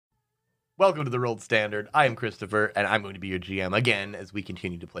Welcome to the Rolled Standard. I am Christopher, and I'm going to be your GM again as we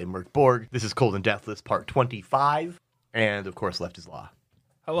continue to play Mörk Borg. This is Cold and Deathless, part 25, and of course, Left is Law.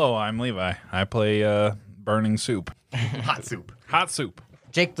 Hello, I'm Levi. I play Burning Soup. Hot soup. Hot Soup.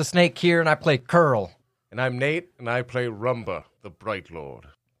 Jake the Snake here, and I play Curl. And I'm Nate, and I play Rumba, the Bright Lord.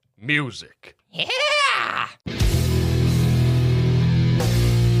 Music. Yeah!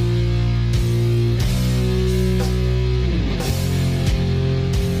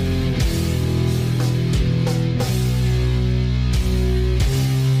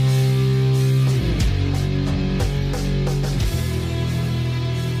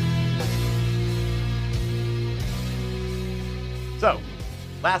 So,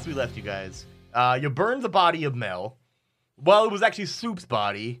 last we left you guys, you burned the body of Mel. Well, it was actually Soup's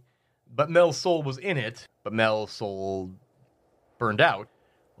body, but Mel's soul was in it, but Mel's soul burned out,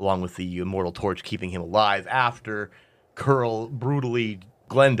 along with the immortal torch keeping him alive after Curl brutally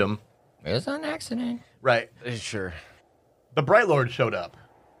glenned him. It was an accident. Right. Sure. The Bright Lord showed up,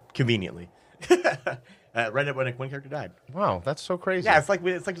 conveniently. Right when one character died. Wow, that's so crazy. Yeah, it's like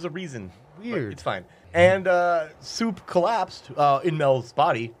there's a reason. Weird. But it's fine. And Soup collapsed in Mel's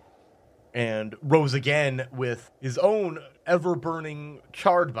body and rose again with his own ever-burning,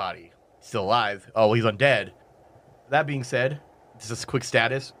 charred body. Still alive. Oh, well, he's undead. That being said, this is a quick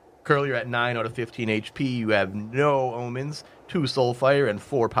status. Curl, you're at 9 out of 15 HP. You have no omens, 2 soulfire, and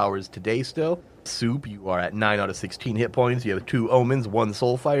 4 powers today still. Soup, you are at 9 out of 16 hit points. You have 2 omens, 1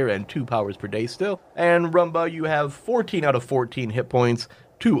 soulfire, and 2 powers per day still. And Rumba, you have 14 out of 14 hit points,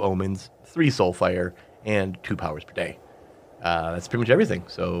 2 omens, 3 soulfire, and 2 powers per day. That's pretty much everything.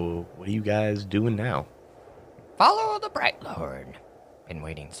 So what are you guys doing now? Follow the Bright Lord. Been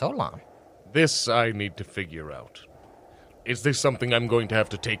waiting so long. This I need to figure out. Is this something I'm going to have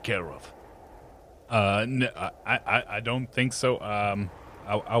to take care of? No, I don't think so.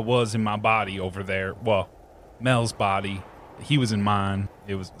 I was in my body over there. Well, Mel's body. He was in mine.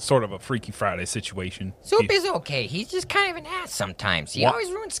 It was sort of a Freaky Friday situation. Soup is okay. He's just kind of an ass sometimes. He What?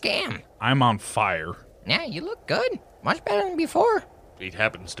 always ruins Scam. I'm on fire. Yeah, you look good. Much better than before. It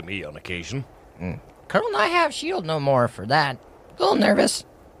happens to me on occasion. Curl and I have shield no more for that. A little nervous.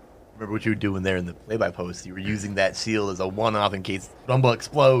 Remember what you were doing there in the play-by post? You were using that shield as a one-off in case Rumba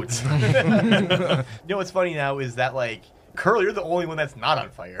explodes. You know what's funny now is that, like, Curl, you're the only one that's not on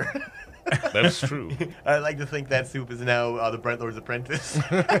fire. That's true. I like to think that Soup is now the Bright Lord's apprentice.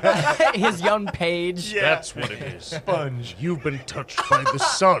 His young page. Yeah. That's what it is. Sponge. You've been touched by the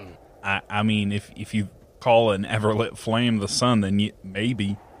sun. I mean, if you call an everlit flame the sun, then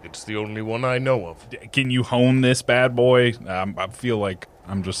maybe. It's the only one I know of. Can you hone this bad boy? I feel like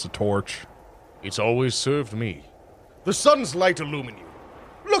I'm just a torch. It's always served me. The sun's light illumine you.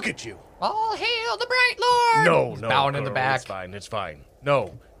 Look at you. All hail the Bright Lord! No, bowing in the Carl, back. It's fine.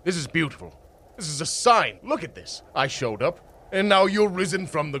 No, this is beautiful. This is a sign. Look at this. I showed up, and now you're risen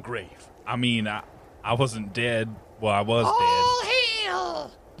from the grave. I mean, I wasn't dead. Well, I was All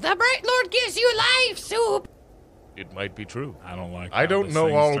hail! The Bright Lord gives you life, Soup! It might be true. dead. I don't like. I how don't this know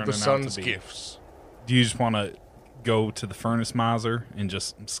thing's all of turning the out to sun's be. gifts. Do you just want to go to the furnace miser and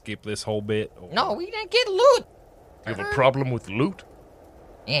just skip this whole bit? Or- No, we didn't get loot. You have a problem with loot?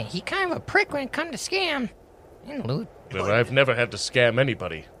 Yeah, he kind of a prick when it come to Scam. And loot. Well, I've never had to scam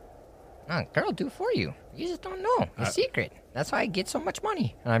anybody. Girl, do for you. You just don't know. It's a secret. That's why I get so much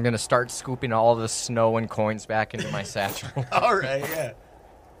money. And I'm going to start scooping all the snow and coins back into my satchel. All right, yeah.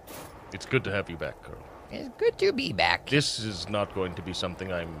 It's good to have you back, Carl. It's good to be back. This is not going to be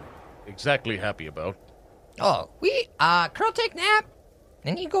something I'm exactly happy about. Oh, Curl take nap.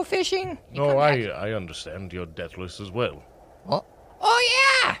 Then you go fishing. You No, come back. I understand you're deathless as well.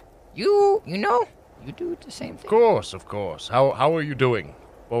 Oh yeah. You know, you do the same thing. Of course. How are you doing?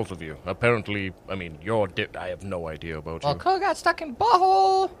 Both of you. Apparently, I mean, you're dead. I have no idea about Well, you. Curl got stuck in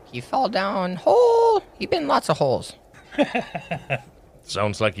butthole. He fell down hole. He been in lots of holes.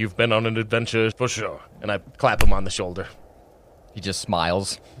 Sounds like you've been on an adventure for sure. And I clap him on the shoulder. He just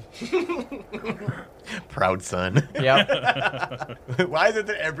smiles. Proud son. Yep. Why is it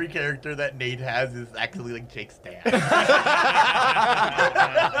that every character that Nate has is actually like Jake's dad?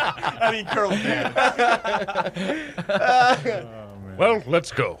 I mean, Curl's dad. Well,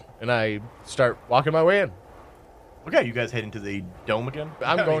 let's go. And I start walking my way in. Okay, you guys head into the dome again?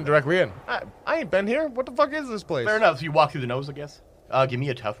 I'm going directly in. I ain't been here. What the fuck is this place? Fair enough. So you walk through the nose, I guess. Give me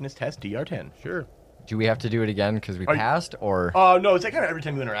a toughness test, DR10. Sure. Do we have to do it again because we Are you- passed, or? No, it's like kind of every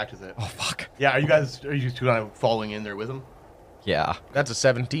time you interact with it. Oh, fuck. Yeah, are you just kind of following in there with him? Yeah. That's a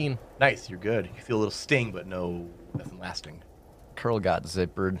 17. Nice, you're good. You feel a little sting, but nothing lasting. Curl got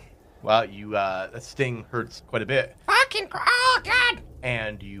zippered. Well, that sting hurts quite a bit, Fucking oh god.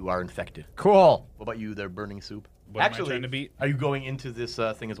 and you are infected. Cool. What about you, there, burning soup? What am I trying to beat? Are you going into this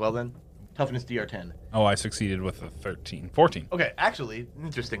thing as well then? Toughness DR10. Oh, I succeeded with a 14. Okay, actually,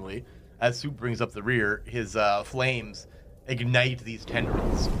 interestingly, as Soup brings up the rear, his flames ignite these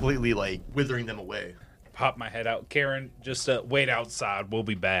tendrils, completely like withering them away. Pop my head out. Karen, just wait outside. We'll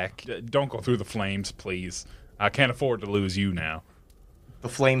be back. Don't go through the flames, please. I can't afford to lose you now. The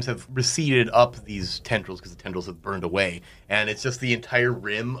flames have receded up these tendrils because the tendrils have burned away, and it's just the entire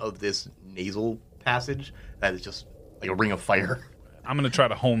rim of this nasal passage that is just like a ring of fire. I'm gonna try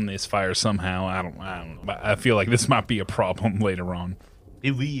to hone this fire somehow. I don't know. I feel like this might be a problem later on.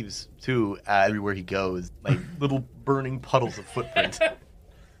 He leaves too everywhere he goes, like little burning puddles of footprint.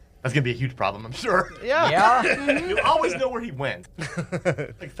 That's gonna be a huge problem, I'm sure. Yeah. You'll always know where he went.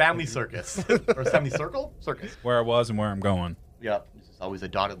 Like family circus or family circle circus. Where I was and where I'm going. Yep, there's just always a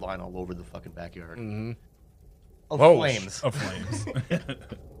dotted line all over the fucking backyard. Mm-hmm. Of Whoa. flames. Of flames.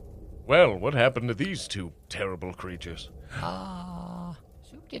 Well, what happened to these two terrible creatures?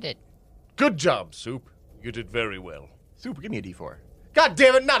 Soup did it. Good job, Soup. You did very well. Super, give me a D4. God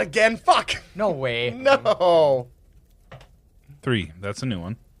damn it, not again! Fuck! No way. No! 3. That's a new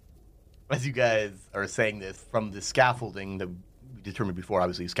one. As you guys are saying this, from the scaffolding that we determined before,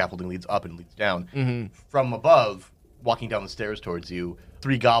 obviously scaffolding leads up and leads down. From above, walking down the stairs towards you,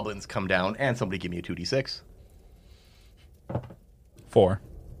 3 goblins come down, and somebody give me a 2d6. 4.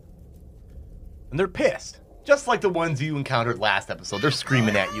 And they're pissed. Just like the ones you encountered last episode. They're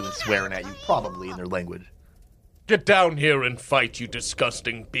screaming at you and swearing at you, probably in their language. Get down here and fight, you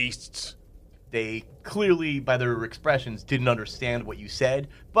disgusting beasts. They clearly, by their expressions, didn't understand what you said,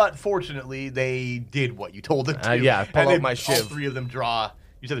 but fortunately, they did what you told them to. Yeah, pull And out they- my All shiv. 3 of them draw...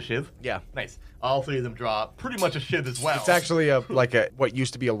 You said a shiv? Yeah. Nice. All 3 of them draw pretty much a shiv as well. It's actually what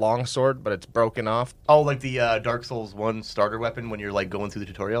used to be a long sword, but it's broken off. Oh, like the Dark Souls 1 starter weapon when you're like going through the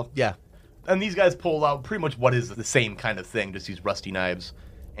tutorial? Yeah. And these guys pull out pretty much what is the same kind of thing, just these rusty knives.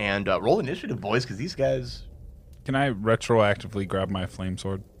 And roll initiative, boys, because these guys... Can I retroactively grab my flame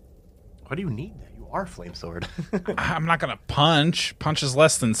sword? Why do you need that? You are Flame Sword. I'm not gonna punch. Punch is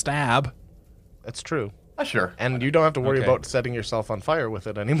less than stab. That's true. Sure. And you don't have to worry Okay. about setting yourself on fire with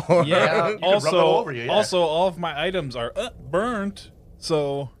it anymore. Yeah. rub it all also, over you, yeah. also, all of my items are burnt.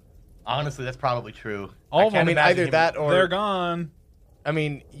 So Honestly, that's probably true. all of can't them, imagine either him- that or they're gone. I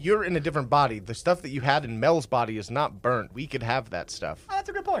mean, you're in a different body. The stuff that you had in Mel's body is not burnt. We could have that stuff. Oh, that's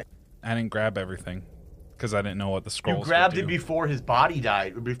a good point. I didn't grab everything because I didn't know what the scrolls. You grabbed would it do. before his body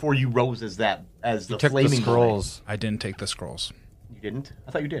died, or before you rose as the You took flaming the scrolls. I didn't take the scrolls. blade. You didn't?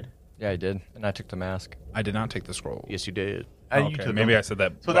 I thought you did. Yeah, I did. And I took the mask. I did not take the scrolls. Yes, you did. And you Okay, took maybe them. I said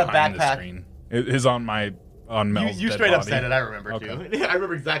that. So that behind the backpack- screen. It is on Mel's You dead straight up body. said it. I remember too. Okay. I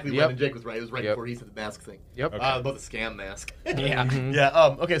remember exactly Yep. when, and Jake was right. It was right Yep. before he said the mask thing. Yep. About the scam mask. Yeah.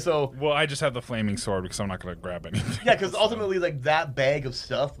 Yeah. Okay. So Well, I just have the flaming sword because I'm not going to grab anything. yeah, because ultimately, like that bag of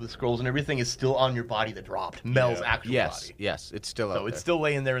stuff with scrolls and everything is still on your body that dropped. Mel's Yeah. actual Yes, body. yes, it's still So out it's there. still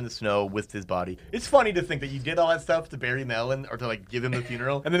laying there in the snow with his body. It's funny to think that you did all that stuff to bury Mel or to like give him the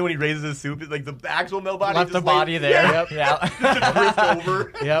funeral, and then when he raises his soup, it's like the actual Mel body Left just the body lays- there. Yeah. Yeah. Just drift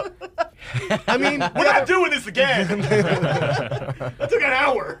over. Yep. I mean, We're not doing this again. That took an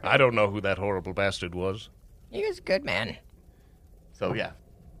hour. I don't know who that horrible bastard was. He was a good man. So yeah.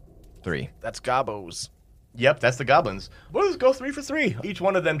 3. That's Gobos. Yep, that's the goblins. We'll just go 3 for 3. Each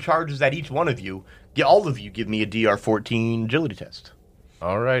one of them charges at each one of you. All of you give me a DR14 agility test.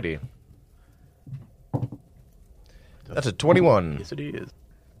 Alrighty. That's a 21. Yes, it is.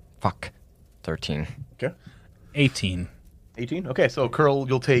 Fuck. 13. Okay. 18. 18? Okay, so Curl,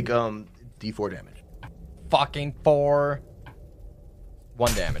 you'll take D4 damage. Fucking 4.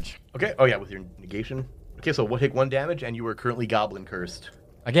 1 damage. Okay, oh yeah, with your negation. Okay, so we'll take 1 damage, and you are currently goblin cursed.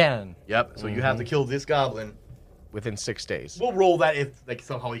 Again. Yep, so you have to kill this goblin. Within 6 days. We'll roll that if like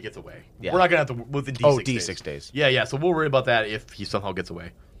somehow he gets away. Yeah. We're not going to have to, within D6 Oh, days. D6 days. Yeah, so we'll worry about that if he somehow gets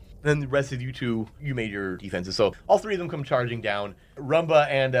away. Then the rest of you two, you made your defenses. So all 3 of them come charging down. Rumba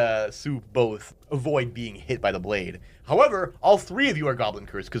and Soup both avoid being hit by the blade. However, all 3 of you are Goblin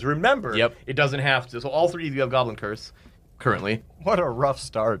Curse, because remember, Yep. it doesn't have to. So all 3 of you have Goblin Curse currently. What a rough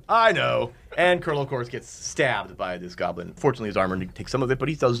start. I know. And Curl, of course, gets stabbed by this goblin. Fortunately, his armor takes some of it, but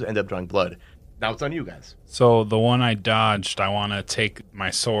he does end up drawing blood. Now it's on you guys. So the one I dodged, I want to take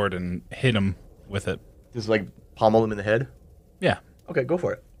my sword and hit him with it. Just like pommel him in the head. Yeah. Okay, go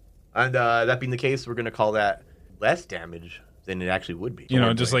for it. And that being the case, we're going to call that less damage than it actually would be. You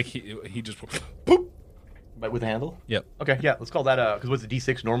know, just like he just poop. But with the handle? Yep. Okay, yeah, let's call that, because what's the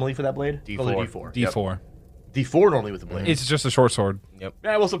D6 normally for that blade? D4. Call it D4. D4. D4 normally with the blade. It's just a short sword. Yeah,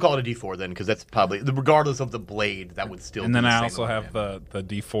 we'll still call it a D4 then, because that's probably regardless of the blade, that would still. And be then the I same also amount have of damage.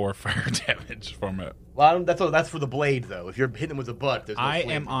 the D4 fire damage from it. Well, that's for the blade though. If you're hitting him with a butt, there's no I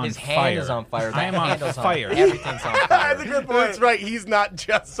flame. am on His fire. hand is on fire. I am That on handle's fire. Everything's on fire. That's a good point. That's right. He's not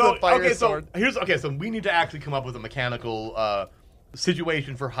just So a fire okay, sword. so we need to actually come up with a mechanical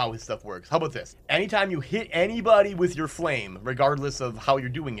situation for how his stuff works. How about this? Anytime you hit anybody with your flame, regardless of how you're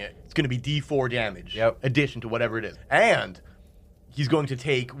doing it, it's going to be D4 damage. Yep. Addition to whatever it is, and he's going to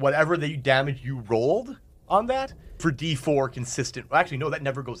take whatever the damage you rolled on that for D4 consistent. Well, actually, no, that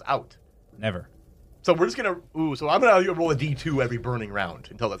never goes out. Never. So we're just gonna. So I'm gonna roll a D2 every burning round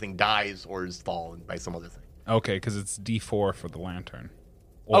until that thing dies or is fallen by some other thing. Okay, because it's D4 for the lantern.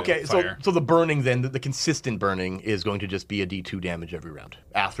 Oil, Okay, fire. so the burning then, the consistent burning is going to just be a D2 damage every round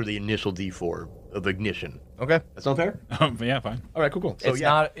after the initial D4 of ignition. Okay. That sound fair? Yeah, fine. All right, cool. So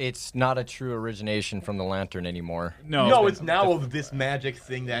It's not a true origination from the lantern anymore. No, it's now of this magic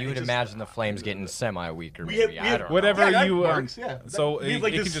thing that You would imagine the flame's getting semi-weaker, We maybe. have- I don't know. whatever Yeah, that you works, yeah. So We it,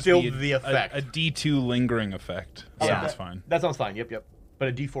 like it to could just still be the effect. a D2 lingering effect. Yeah. Sounds fine. That sounds fine. Yep. But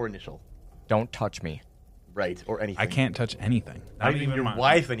a D4 initial, Don't touch me. right? Or anything. I can't touch anything. Not even your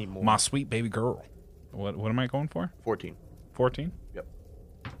wife anymore. My sweet baby girl. What am I going for? 14. 14? Yep.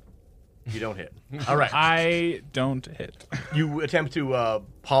 You don't hit. All right. I don't hit. You attempt to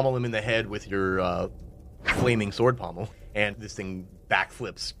pommel him in the head with your flaming sword pommel, and this thing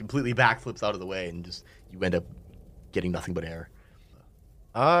completely backflips out of the way, and just you end up getting nothing but air.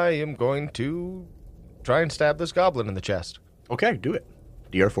 I am going to try and stab this goblin in the chest. Okay, do it.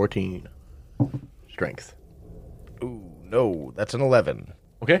 DR14. Strength. Ooh, no, that's an 11.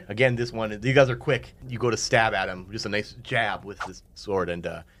 Okay, again, this one, you guys are quick. You go to stab at him, just a nice jab with this sword, and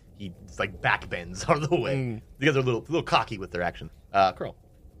he like back bends out of the way. You guys are a little cocky with their action. Curl.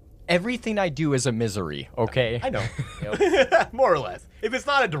 Everything I do is a misery, okay? I know. More or less. If it's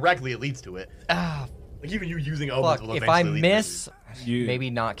not directly, it leads to it. Like even you using omens Fuck, will if I eventually lead to miss, You- maybe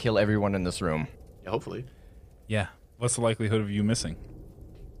not kill everyone in this room. it. Yeah, hopefully. Yeah. What's the likelihood of you missing?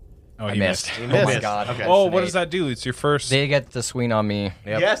 Oh, I you missed. missed. Oh missed. my god. Okay. Oh, It's what an does that do? It's your first. They get the swing on me.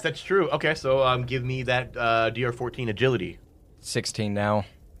 Yep. Yes, that's true. Okay, so give me that DR14 agility. 16 now.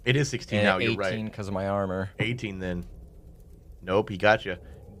 It is 16 And now, you're 18 right. because of my armor. 18 then. Nope, he got you.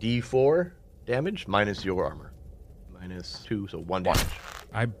 D4 damage minus your armor. -2, so 1 damage.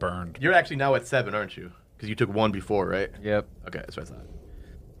 I burned. You're actually now at 7, aren't you? Because you took 1 before, right? Yep. Okay, that's what I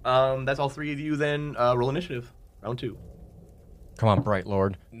thought. That's all 3 of you then. Roll initiative. Round 2. Come on, Bright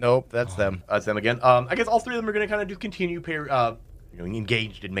Lord. Nope, that's them. That's them again. I guess all 3 of them are going to kind of just continue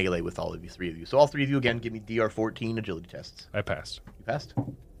engaged in melee with all of you, 3 of you. So all 3 of you, again, give me DR14 agility tests. I passed. You passed?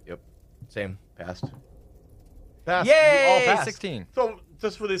 Yep, same. Passed. Pass. You all Yay! passed. 16. So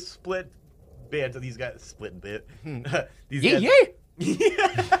just for this split bit of these guys, these Yay, guys, yay!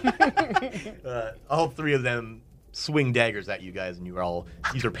 all 3 of them swing daggers at you guys, and you are all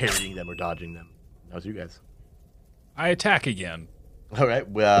either parrying them or dodging them. How's you guys? I attack again All right.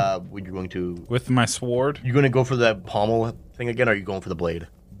 Well, you're going to with my sword go for the pommel thing again, or are you going for the blade?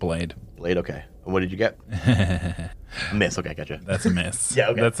 blade. Blade. Okay. And what did you get? Miss. Okay, gotcha. That's a miss. Yeah,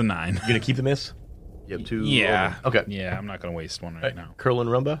 okay. That's a 9. You gonna keep the miss? You have 2. Yeah. Okay. Yeah, I'm not gonna waste one right now. Curl and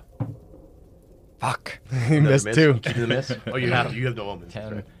Rumba. Fuck. He Another missed miss. two. You keeping the miss? Oh, you have to. You have no omens.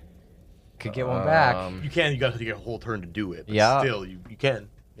 10. Right. Could get one back. You can. You got to take a whole turn to do it. But Yeah. Still, you can.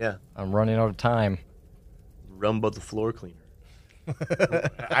 Yeah. I'm running out of time. Rumba the floor cleaner.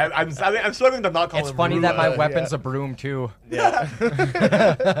 I'm struggling to not call It's him funny that my Rumba. weapon's a broom, too. This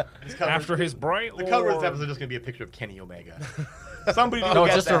cover- After his bright the cover of this lord. episode is just gonna be a picture of Kenny Omega. Somebody No,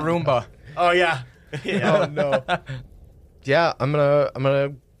 get just that. a Roomba. Oh yeah. Yeah. Oh no. Yeah, I'm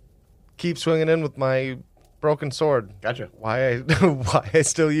gonna keep swinging in with my broken sword. Gotcha. Why I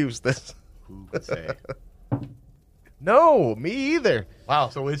still use this? Who could say? No, me either. Wow.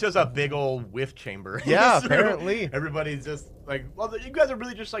 So it's just a big old whiff chamber. in Yeah, this room. apparently. Everybody's just like, well, you guys are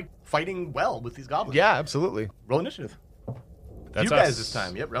really just like fighting well with these goblins. Yeah, absolutely. Roll initiative. That's you guys us. this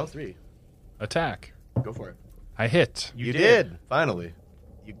time. Yep. Round 3. Attack. Go for it. I hit. You did. Finally.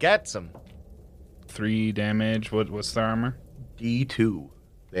 You get some. 3 damage. What's their armor? D2.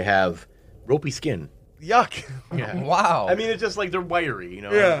 They have ropey skin. Yuck. Yeah. Wow. I mean, it's just like they're wiry, you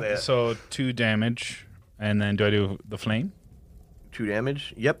know. Yeah. They- So 2 damage, and then do I do the flame? 2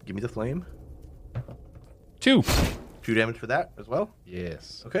 damage. Yep. Give me the flame. 2. 2 damage for that as well.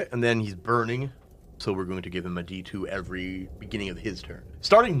 Yes. Okay. And then he's burning. So we're going to give him a D2 every beginning of his turn.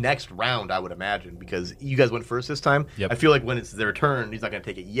 Starting next round, I would imagine, because you guys went first this time. Yep. I feel like when it's their turn, he's not going to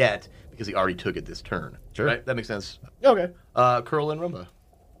take it yet because he already took it this turn. Sure. Right? That makes sense. Okay. Curl and Rumba.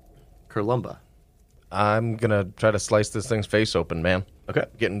 Curlumba. I'm gonna try to slice this thing's face open, man. Okay.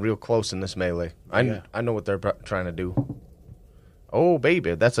 Getting real close in this melee. Yeah. I know what they're trying to do. Oh,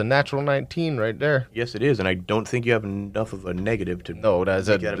 baby, that's a natural 19 right there. Yes, it is, and I don't think you have enough of a negative to. No, it's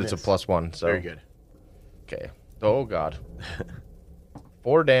make that a miss. +1. So. Very good. Okay. Oh, God.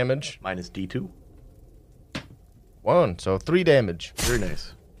 4 damage. Minus D2. 1, so 3 damage. Very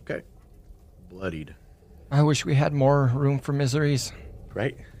nice. Okay. Bloodied. I wish we had more room for miseries.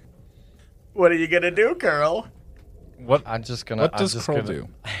 Right? What are you gonna do, Curl? What? I'm just gonna. What does Curl do?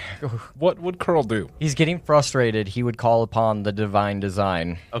 What would Curl do? He's getting frustrated. He would call upon the divine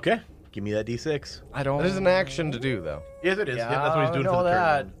design. Okay. Give me that D6. I don't. That is an action to do, though. Yes, it is. Yeah, that's what he's doing I for know the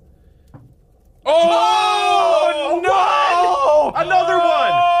that. turn. Oh no! Another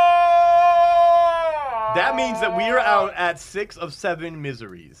one. That means that we are out at 6 of 7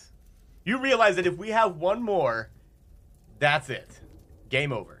 miseries. You realize that if we have one more, that's it.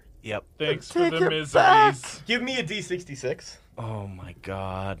 Game over. Yep. Thanks for the miseries. Give me a D66. Oh, my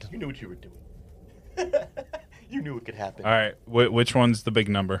God. You knew what you were doing. You knew it could happen. All right, which one's the big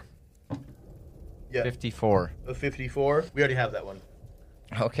number? Yeah. 54. A 54. We already have that one.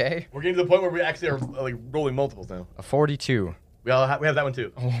 Okay. We're getting to the point where we actually are like rolling multiples now. A 42. We have that one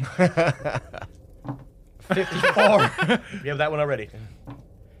too. 54. We have that one already.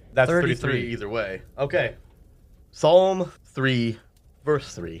 That's 33. 33 either way. Okay. Psalm 3,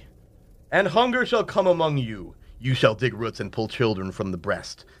 verse 3. And hunger shall come among you. You shall dig roots and pull children from the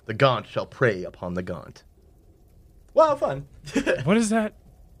breast. The gaunt shall prey upon the gaunt. Well, fun. What is that?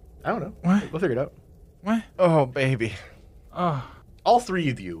 I don't know. What? We'll figure it out. What? Oh, baby. Oh. All three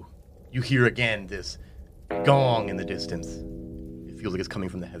of you hear again this gong in the distance. It feels like it's coming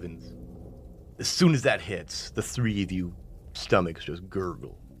from the heavens. As soon as that hits, the three of you stomachs just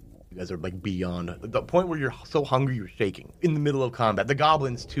gurgle. You guys are like beyond the point where you're so hungry you're shaking. In the middle of combat. The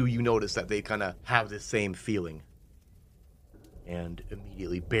goblins too, you notice that they kind of have this same feeling. And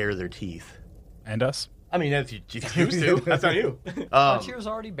immediately bare their teeth. And us? I mean, that's you used to. That's on you. Aren't yours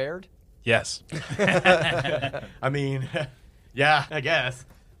already bared? Yes. I mean, yeah, I guess.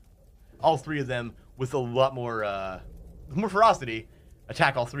 All three of them, with a lot more ferocity,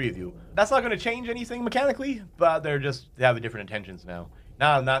 attack all three of you. That's not going to change anything mechanically, but they have different intentions now.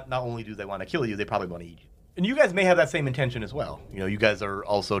 Now, not only do they want to kill you, they probably want to eat you. And you guys may have that same intention as well. You know, you guys are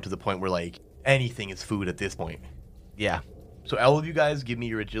also to the point where, like, anything is food at this point. Yeah. So all of you guys, give me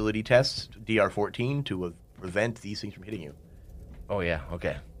your agility tests, DR14, to prevent these things from hitting you. Oh, yeah.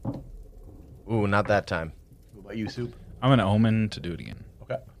 Okay. Ooh, not that time. What about you, Soup? I'm an omen to do it again.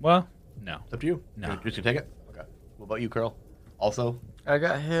 Okay. Well, no. It's up to you. No. You're just going to take it? Okay. What about you, Curl? Also? I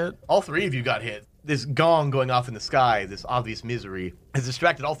got hit. All three of you got hit. This gong going off in the sky, this obvious misery, has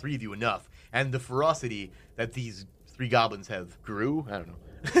distracted all three of you enough. And the ferocity that these three goblins have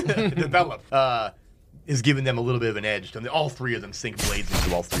developed, has given them a little bit of an edge. And all three of them sink blades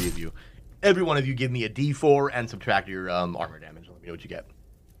into all three of you. Every one of you give me a D4 and subtract your armor damage. Let me know what you get.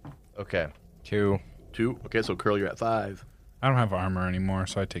 Okay. 2. 2. Okay, so Curl, you're at 5. I don't have armor anymore,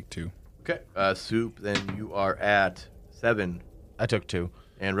 so I take 2. Okay. Soup, then you are at 7. I took 2.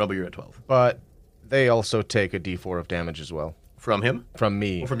 And Rumble, you're at 12. But they also take a d4 of damage as well. From him? From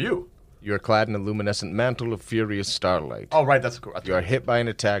me. Or from you? You are clad in a luminescent mantle of furious starlight. Oh, right, that's cool. You are hit by an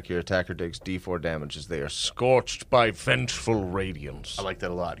attack. Your attacker takes d4 damage as they are scorched by vengeful radiance. I like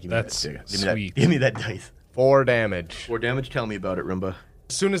that a lot. Give That's me that. sweet. Give me that dice. 4 damage. 4 damage? Tell me about it, Rumba.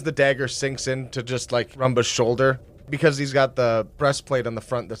 As soon as the dagger sinks into just like Rumba's shoulder, because he's got the breastplate on the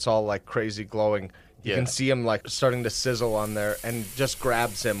front that's all like crazy glowing, you can see him like starting to sizzle on there, and just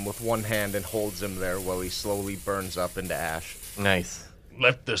grabs him with one hand and holds him there while he slowly burns up into ash. Nice.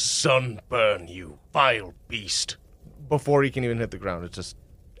 Let the sun burn you, vile beast. Before he can even hit the ground, it's just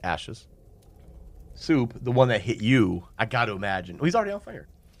ashes. Soup, the one that hit you, I got to imagine. Oh, he's already on fire.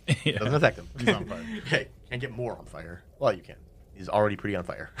 Yeah. Doesn't affect him. He's on fire. Hey, can't get more on fire. Well, you can. He's already pretty on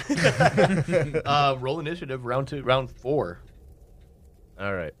fire. Roll initiative, round 4.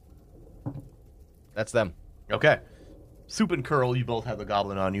 All right. That's them. Okay. Soup and Curl, you both have the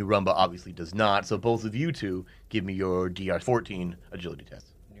goblin on you. Rumba obviously does not. So both of you two give me your DR14 agility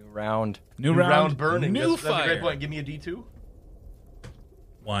test. New round. New round. burning. New That's a great fire. point. Give me a D2.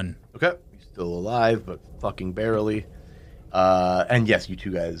 1. Okay. You're still alive, but fucking barely. And yes, you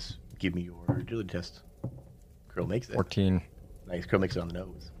two guys give me your agility test. Curl makes it. 14. Nice. Curl makes it on the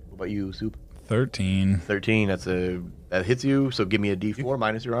nose. What about you, Soup? 13. 13. That hits you. So give me a D4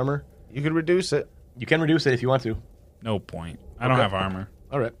 minus your armor. You can reduce it. You can reduce it if you want to. No point. I don't have armor.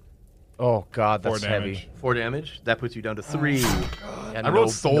 All right. Oh, God, 4 that's damage. heavy. 4 damage. That puts you down to 3. Yeah, I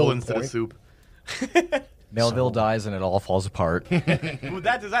rolled soul instead of Soup. Melville dies and it all falls apart. Well,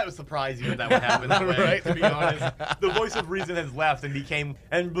 that would surprise you if that would happen that way, right? To be honest, the voice of reason has left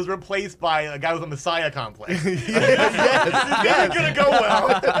and was replaced by a guy with a Messiah complex. Yes, it's gonna go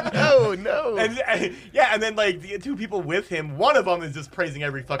well. No. And then like the two people with him, one of them is just praising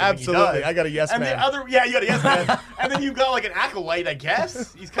every fucking thing he Absolutely. does. I got a yes and man. the other, you got a yes man. And then you've got like an acolyte, I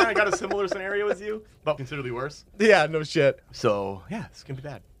guess. He's kind of got a similar scenario as you, but considerably worse. Yeah, no shit. So yeah, it's gonna be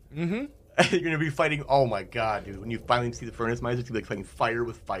bad. Mm-hmm. You're gonna be fighting. Oh my god, dude! When you finally see the furnace miser, it's gonna be like fighting fire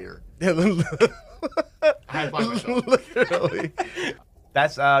with fire. High five myself. Literally.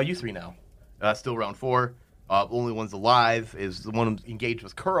 That's you three now. Still round 4. Only one's alive is the one engaged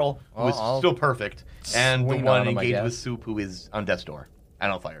with Curl, who is still perfect, and the swing one on him, I engaged guess. with Soup, who is on death's door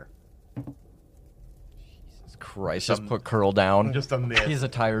and on fire. Christ, just put Curl down. Just a myth. He's a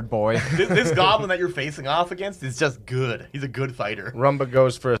tired boy. This goblin that you're facing off against is just good. He's a good fighter. Rumba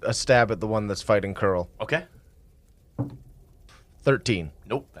goes for a stab at the one that's fighting Curl. Okay. 13.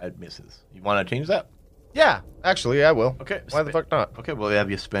 Nope, that misses. You want to change that? Yeah, actually, I will. Okay. Why the fuck not? Okay, well, have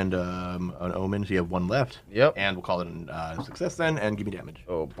you spend an omen, so you have 1 left. Yep. And we'll call it a success then, and give me damage.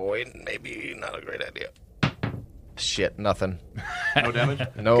 Oh boy, maybe not a great idea. Shit, nothing. No damage?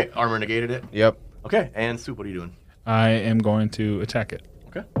 Nope. Okay, armor negated it. Yep. Okay, and Soup, what are you doing? I am going to attack it.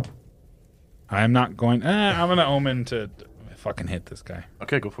 Okay. I'm not going. I'm going to omen to fucking hit this guy.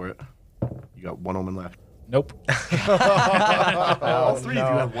 Okay, go for it. You got 1 omen left. Nope. All 3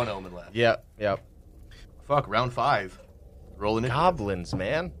 of you have 1 omen left. Yep. Fuck, round 5. Roll initiative. Goblins,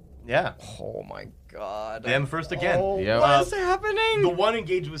 man. Yeah. Oh my god. Them first again. Yep. What is happening? The one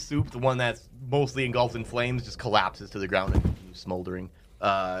engaged with Soup, the one that's mostly engulfed in flames, just collapses to the ground and continues smoldering.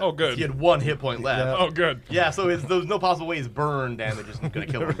 Oh, good. He had 1 hit point left. Oh, good. Yeah, so there's no possible way his burn damage is going to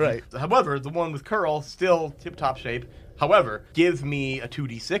kill him. Right. However, the one with Curl, still tip-top shape. However, give me a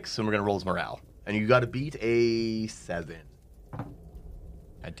 2d6, and we're going to roll his morale. And you got to beat a 7.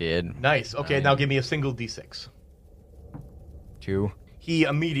 I did. Nice. Okay, now give me a single d6. 2. He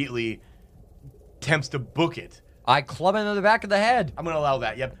immediately attempts to book it. I club him in the back of the head. I'm going to allow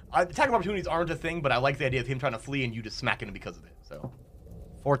that, yep. Attack of opportunities aren't a thing, but I like the idea of him trying to flee and you just smacking him because of it. So,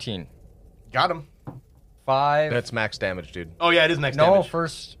 14. got him. 5. That's max damage, dude. Oh, yeah, it is max no, damage.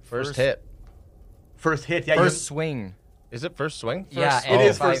 first hit. First hit, yeah. First swing. Is it first swing? Yeah, It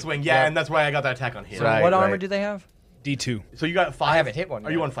is Oh, first swing, yeah, and that's why I got that attack on him. So Right, what armor right. do they have? D2. So you got 5. I haven't hit one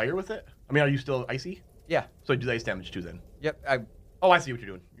Are you yet. on fire with it? I mean, are you still icy? Yeah. So do the ice damage too then. Yep. Oh, I see what you're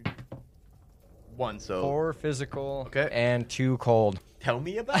doing. 1, so 4 physical. Okay. And 2 cold. tell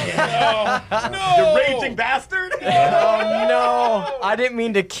me about it. No! You raging bastard! Oh no! I didn't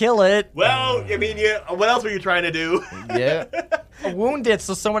mean to kill it. Well, I mean, what else were you trying to do? Yeah. Wound it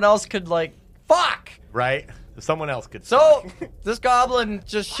so someone else could fuck. Right? Someone else could. So this goblin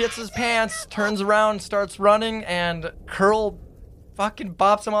just shits his pants, turns around, starts running, and Curl fucking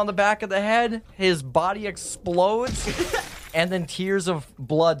bops him on the back of the head. His body explodes, and then tears of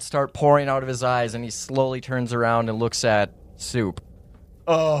blood start pouring out of his eyes, and he slowly turns around and looks at Soup.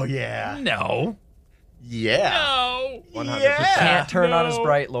 Oh yeah. No. Yeah. No. 100%. Yeah. Can't turn on his No.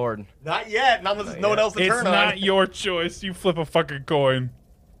 bright lord. Not yet. Not unless there's no one else to It's turn not on. your choice. You flip a fucking coin.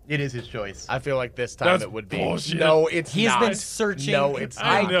 It is his choice. I feel like this time That's it would be. bullshit. No, it's He's not. been searching. No, it's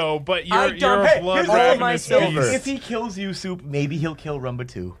I not. know, but I you're don't- a Hey, blood here's the all my ravenous silver. beast. If he kills you, Soup, maybe he'll kill Rumba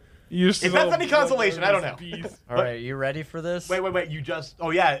too. You're If that's any consolation, I don't know. All right, you ready for this? Wait. You just.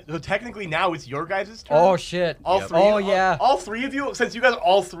 Oh yeah. So technically now it's your guys' turn. Oh shit! All three. Oh yeah. All 3 of you, since you guys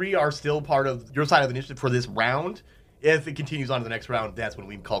all 3 are still part of your side of the initiative for this round. If it continues on to the next round, that's when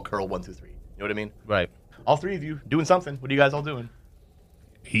we call curl 1, 2, 3. You know what I mean? Right. All 3 of you doing something. What are you guys all doing?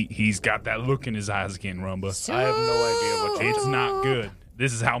 He's got that look in his eyes again, Rumba. I have no idea what It's not good.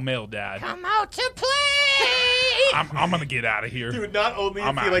 This is how Mel died. Come out to play. I'm gonna get out of here. Dude, not only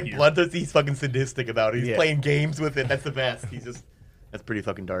I'm is he outta like here. bloodthirsty, he's fucking sadistic about it. He's Yeah. playing games with it. That's the best. That's pretty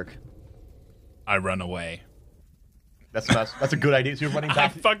fucking dark. I run away. That's a good idea. So you're running I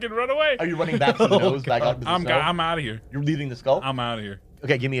back. fucking run away. Are you running back to the nose, back up to the I'm snow? I'm out of here. You're leaving the skull? I'm out of here.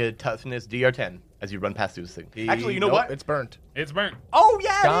 Okay, give me a toughness DR10 as you run past this thing. Actually, you know Nope, what? It's burnt. It's burnt. Oh,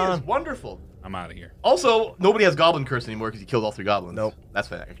 yeah, it Gone. is. Wonderful. I'm out of here. Also, nobody has Goblin Curse anymore because you killed all 3 goblins. Nope.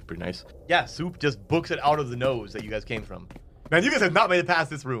 That's actually pretty nice. Yeah, Soup just books it out of the nose that you guys came from. Man, you guys have not made it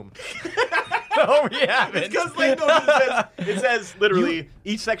past this room. Oh yeah. It's because it says literally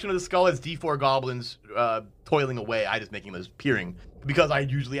each section of the skull has D4 goblins toiling away. I just make them as peering because I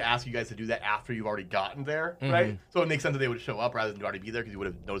usually ask you guys to do that after you've already gotten there, right? So it makes sense that they would show up rather than already be there because you would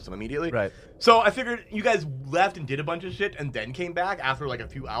have noticed them immediately. Right. So I figured you guys left and did a bunch of shit and then came back after like a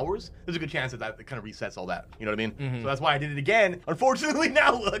few hours. There's a good chance that it kind of resets all that. You know what I mean? So that's why I did it again. Unfortunately,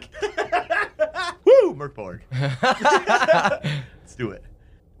 now look. Woo! do, Mörk. Let's do it.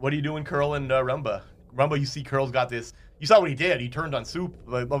 What are you doing, Curl and Rumba? Rumba, you see Curl's got this. You saw what he did. He turned on Soup,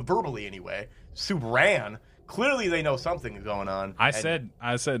 verbally anyway. Soup ran. Clearly, they know something is going on. I said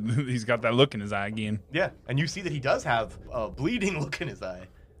he's got that look in his eye again. Yeah, and you see that he does have a bleeding look in his eye.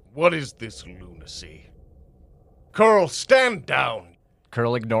 What is this lunacy? Curl, stand down.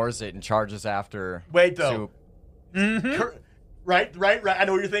 Curl ignores it and charges after Wait, though. Soup. Right. I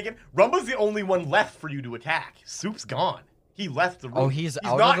know what you're thinking. Rumba's the only one left for you to attack. Soup's gone. He left the room. Oh, he's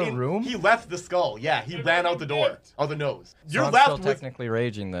out not of the room? He left the skull. Yeah, he ran out the door. Or the nose. So You're I'm left still with... technically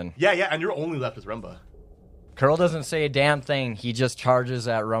raging then. Yeah, and you're only left with Rumba. Curl doesn't say a damn thing. He just charges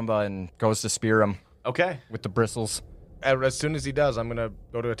at Rumba and goes to spear him Okay. with the bristles. As soon as he does, I'm going to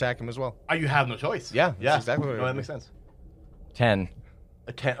go to attack him as well. Oh, you have no choice. Yeah, that's exactly what No, I that do. makes sense. 10.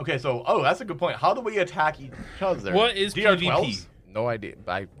 A 10. Okay, so, that's a good point. How do we attack each other? What is DR12s? No idea.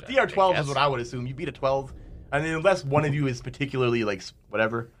 DR12 guess. is what I would assume. You beat a 12. And then unless one of you is particularly, like,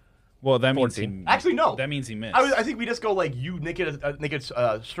 whatever. Well, that means 14. Actually, no. That means he missed. I think we just go, like, you make it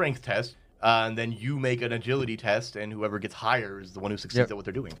a strength test, and then you make an agility test, and whoever gets higher is the one who succeeds at what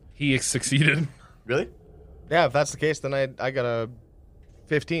they're doing. He succeeded. Really? Yeah, if that's the case, then I got a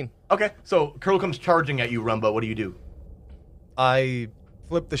 15. Okay, so Curl comes charging at you, Rumba. What do you do? I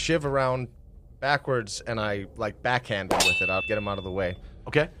flip the shiv around backwards, and I, like, backhand him with it. I'll get him out of the way.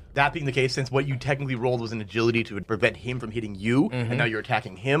 Okay. That being the case, since what you technically rolled was an agility to prevent him from hitting you, and now you're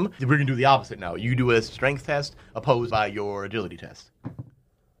attacking him, we're going to do the opposite now. You do a strength test opposed by your agility test.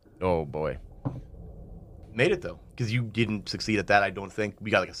 Oh, boy. Made it, though, because you didn't succeed at that, I don't think. We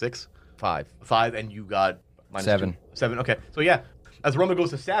got like a 6, 5. 5, and you got minus 7. 2. 7, okay. So, yeah, as Rumba goes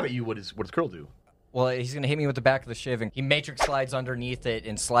to stab at you, what does Curl do? Well, he's going to hit me with the back of the shiv, and he matrix slides underneath it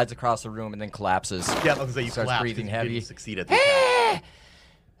and slides across the room and then collapses. Yeah, I was going to say you Starts collapsed breathing 'cause you heavy. didn't succeed at the attack.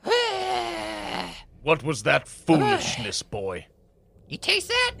 What was that foolishness, boy? You taste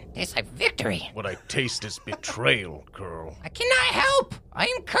that? Tastes like victory. What I taste is betrayal, Curl. I cannot help. I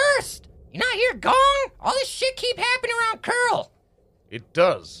am cursed. You not hear gong? All this shit keep happening around Curl. It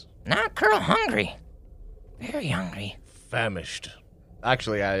does. Now Curl hungry. Very hungry. Famished.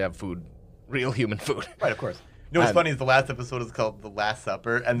 Actually, I have food. Real human food. Right, of course. You know what's funny is the last episode is called The Last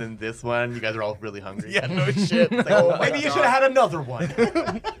Supper, and then this one, you guys are all really hungry. Yeah, no shit. It's like, oh, maybe you should have had another one.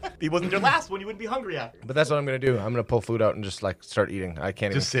 If it wasn't your last one, you wouldn't be hungry after. But that's what I'm gonna do. I'm gonna pull food out and just like start eating. I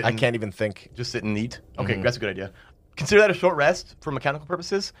can't Just even. sit I and- can't even think. Just sit and eat. Okay, that's a good idea. Consider that a short rest for mechanical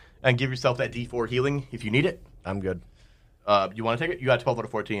purposes, and give yourself that D4 healing if you need it. I'm good. You want to take it? You got 12 out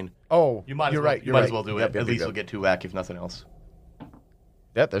of 14. Oh, You might as you're well, right. you might as well do it. Yep, At least you'll get 2 back if nothing else.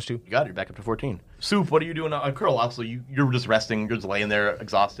 Yeah, there's 2. You got it. You're back up to 14. Soup, what are you doing on Curl? Also, you're just resting. You're just laying there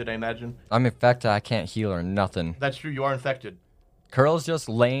exhausted, I imagine. I'm infected. I can't heal or nothing. That's true. You are infected. Curl's just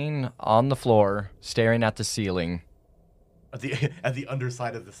laying on the floor, staring at the ceiling. At the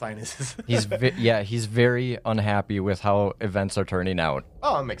underside of the sinuses. He's he's very unhappy with how events are turning out.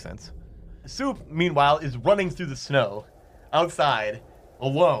 Oh, that makes sense. Soup, meanwhile, is running through the snow outside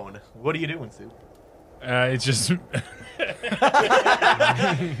alone. What are you doing, Soup? It's just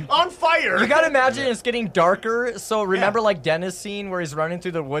On fire! You gotta imagine it's getting darker. So remember, like Dennis' scene where he's running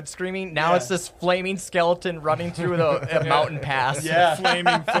through the woods screaming. Now Yeah. it's this flaming skeleton running through a mountain pass. Yeah.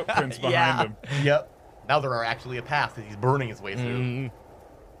 flaming footprints behind Yeah. him. Yep. Now there are actually a path that he's burning his way through.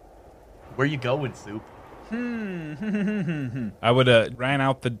 Where you going, Soup? I would have ran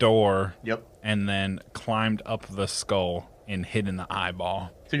out the door Yep. and then climbed up the skull and hit in the eyeball.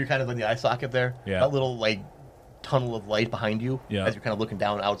 So you're kind of in the eye socket there. Yeah. That little like tunnel of light behind you. Yeah. As you're kind of looking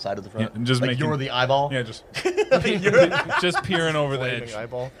down outside of the front. Yeah, just like making- you're the eyeball. Yeah, just You're- just peering over the Flaming edge.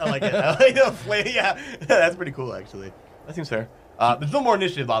 eyeball. I like it. I like the flame. Yeah, that's pretty cool actually. That seems fair. There's no more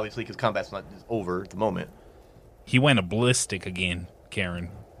initiative obviously because combat's not just over at the moment. He went a ballistic again, Karen.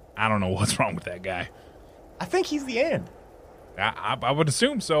 I don't know what's wrong with that guy. I think he's the end. I would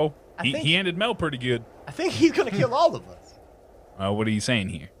assume so. I think- He ended Mel pretty good. I think he's gonna kill all of us. What are you saying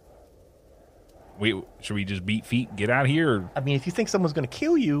here? Should we just beat feet and get out of here? Or I mean, if you think someone's gonna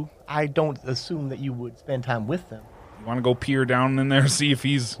kill you, I don't assume that you would spend time with them. you want to go peer down in there, see if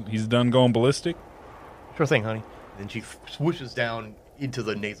he's done going ballistic? Sure thing, honey. Then she swooshes down into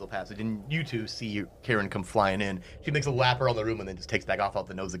the nasal passage, and you two see Karen come flying in. She makes a lap around the room and then just takes back off out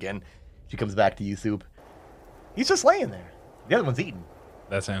the nose again. She comes back to you, Soup. He's just laying there. The other one's eating.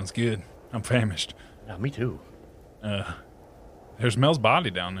 That sounds good. I'm famished. Yeah, me too. There's Mel's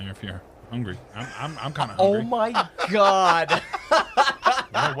body down there if you're hungry. I'm kind of Oh hungry. my god. You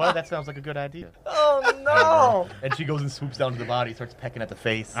know what? That sounds like a good idea. Oh no. And she goes and swoops down to the body, starts pecking at the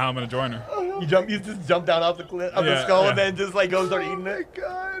face. I'm gonna join her. You just jump down off the cliff, of the Yeah, skull, yeah. and then just like go start eating it.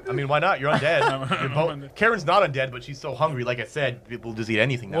 God. I mean, why not? You're undead. You're I'm both- undead. Karen's not undead, but she's so hungry. Like I said, people just eat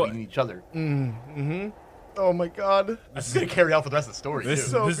anything now, What? eating each other. Oh my God. This is gonna carry out for the rest of the story. This, too.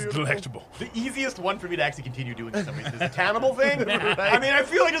 So this is beautiful. delectable. The easiest one for me to actually continue doing for some reason is the cannibal thing. I mean, I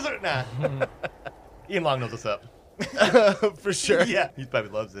feel like there's a... Nah. Ian Long knows what's up. For sure. Yeah, he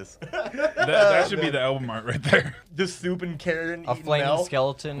probably loves this. That should be the album art right there. Just Soup and Karen A eating flaming Mel.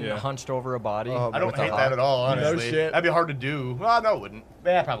 skeleton Yeah. hunched over a body. Oh, I don't with a hate hawk. that at all, honestly. shit. That'd be hard to do. Well, no, it wouldn't.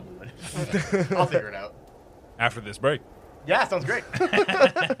 Yeah, I probably would. I'll figure it out. After this break. Yeah, sounds great.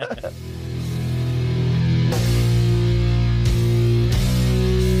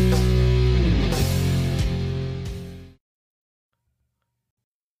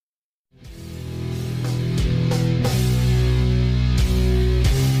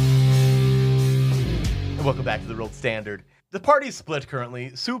 Welcome back to the World Standard. The party's split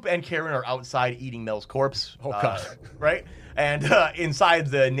currently. Soup and Karen are outside eating Mel's corpse. Oh, God. Right? And inside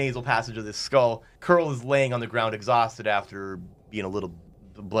the nasal passage of this skull, Curl is laying on the ground exhausted after being a little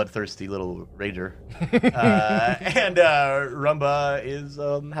bloodthirsty little rager. And Rumba is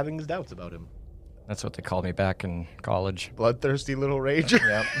having his doubts about him. That's what they called me back in college. Bloodthirsty little rager.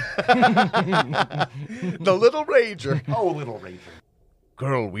 Yep. The little rager. Oh, little rager.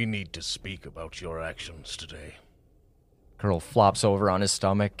 Girl, we need to speak about your actions today. Curl flops over on his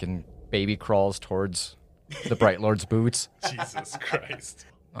stomach and baby crawls towards the Bright Lord's boots. Jesus Christ.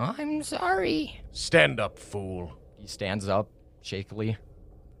 I'm sorry. Stand up, fool. He stands up shakily,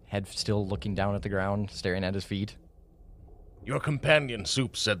 head still looking down at the ground, staring at his feet. Your companion,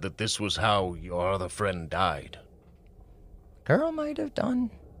 Soup, said that this was how your other friend died. Girl might have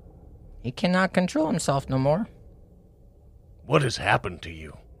done. He cannot control himself no more. What has happened to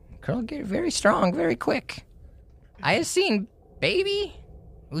you? Curl get very strong very quick. I have seen baby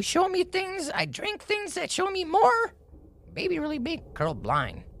who show me things. I drink things that show me more. Baby really big, Curl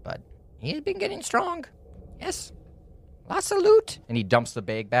blind, but he has been getting strong. Yes. Lots of loot. And he dumps the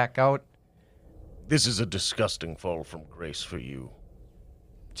bag back out, This is a disgusting fall from grace for you.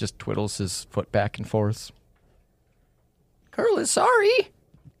 just twiddles his foot back and forth. Curl is sorry.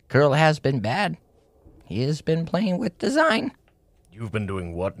 Curl has been bad. He has been playing with design. You've been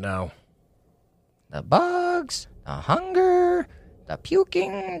doing what now? The bugs, the hunger, the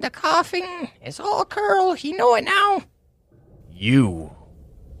puking, the coughing. It's all Curl. He know it now. You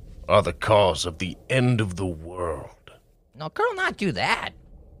are the cause of the end of the world. No, Curl not do that.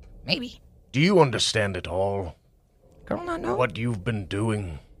 Maybe. Do you understand it all? Curl not know. What you've been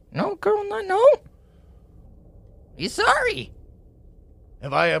doing? No, Curl not know. He's sorry.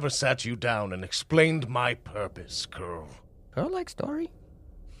 Have I ever sat you down and explained my purpose, Curl? Curl like story.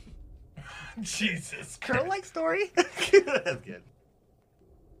 Jesus Curl like story? That's good.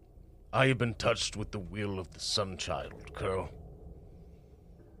 I have been touched with the will of the Sunchild, Curl.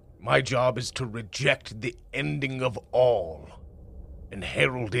 My job is to reject the ending of all and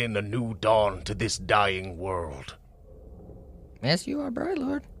herald in a new dawn to this dying world. Yes, you are, Bright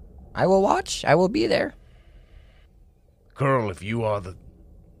Lord. I will watch. I will be there. Curl, if you are the...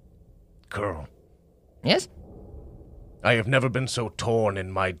 Curl, Yes? I have never been so torn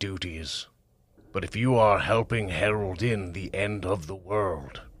in my duties. But if you are helping herald in the end of the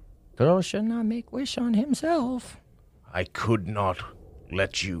world, Curl should not make wish on himself. I could not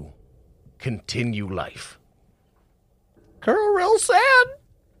let you continue life. Curl real sad.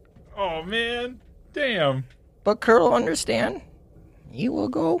 Oh, man. Damn. But Curl understand. He will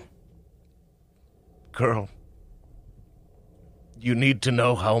go. Curl, you need to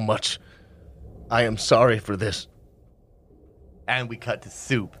know how much I am sorry for this. And we cut to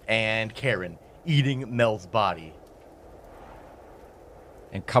Soup and Karen eating Mel's body.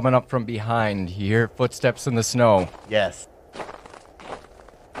 And coming up from behind, you hear footsteps in the snow. Yes.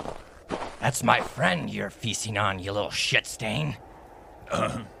 That's my friend you're feasting on, you little shit stain.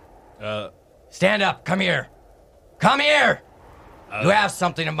 Stand up. Come here. Come here. You have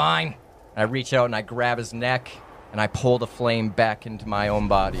something of mine. I reach out and I grab his neck, and I pull the flame back into my own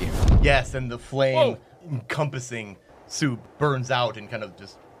body. Yes, and the flame encompassing Soup burns out and kind of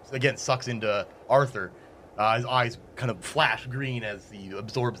just, again, sucks into Arthur. His eyes kind of flash green as he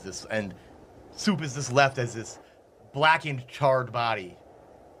absorbs this, and Soup is just left as this blackened, charred body.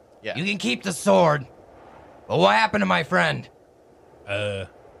 Yeah. You can keep the sword. But what happened to my friend?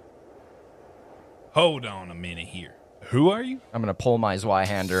 Hold on a minute here. Who are you? I'm gonna pull my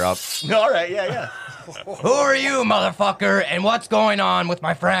Zweihander up. All right, yeah. Who are you, motherfucker? And what's going on with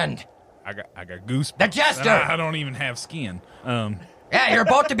my friend? I got goosebumps. The jester! I don't even have skin. Yeah, you're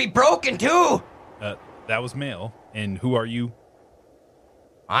about to be broken, too. That was Mel. And who are you?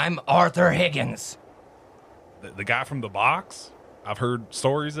 I'm Arthur Higgins. The guy from the box I've heard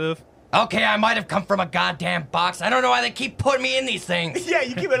stories of. Okay, I might have come from a goddamn box. I don't know why they keep putting me in these things. Yeah,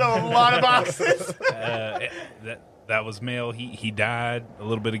 you keep it on a lot of boxes. That was Mel. He died a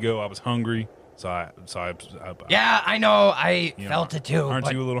little bit ago. I was hungry, so I Yeah, I know. I felt it too. Aren't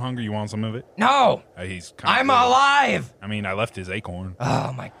but you a little hungry? You want some of it? No. He's. I'm alive. I mean, I left his acorn.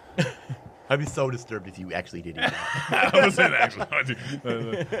 Oh my. I'd be so disturbed if you actually did eat that. I wasn't actually.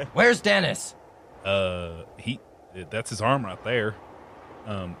 Where's Dennis? That's his arm right there.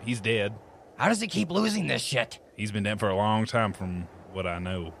 He's dead. How does he keep losing this shit? He's been dead for a long time, from what I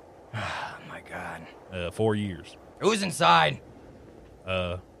know. Oh my god. 4 years. Who's inside?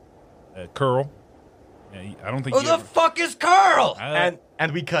 Curl. I don't think. Who the fuck is Curl?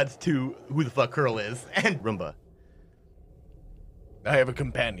 And we cut to who the fuck Curl is and Roomba. I have a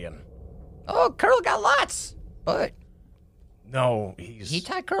companion. Oh, Curl got lots. But No, he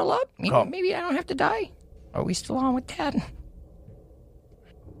tied Curl up. Come. Maybe I don't have to die. Are we still on with that?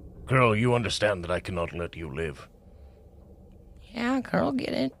 Girl, you understand that I cannot let you live. Yeah, Curl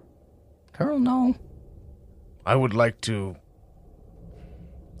get it. Curl no. I would like the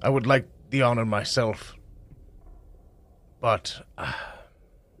honor myself. But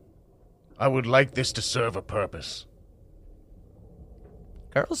I would like this to serve a purpose.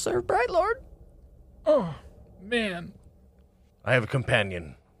 Curl serve Bright Lord. Oh, man. I have a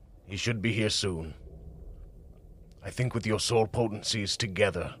companion. He should be here soon. I think with your soul potencies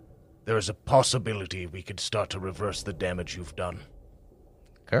together, there is a possibility we could start to reverse the damage you've done.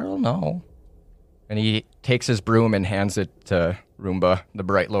 Curl no. And he takes his broom and hands it to Roomba, the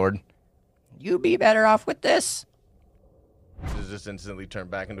Bright Lord. You be better off with this. Does this instantly turn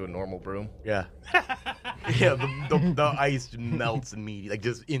back into a normal broom? Yeah. Yeah, the ice melts immediately, like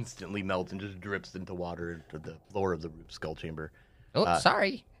just instantly melts and just drips into water into the floor of the skull chamber. Oh,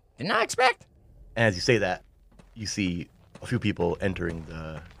 sorry. Did not expect. And as you say that, you see a few people entering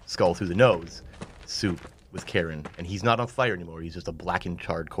the skull through the nose. Soup with Karen, and he's not on fire anymore. He's just a blackened,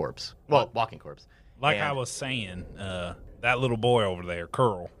 charred corpse. Well, walking corpse. Like And- I was saying, that little boy over there,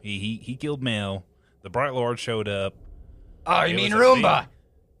 Curl, he killed Mel. The Bright Lord showed up. Oh, you It mean was a Roomba?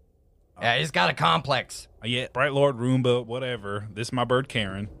 Yeah, he's got a complex. Yeah, Bright Lord, Roomba, whatever. This is my bird,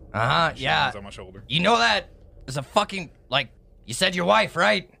 Karen. Uh-huh, She yeah. lands on my shoulder. You know that is a fucking, you said your wife,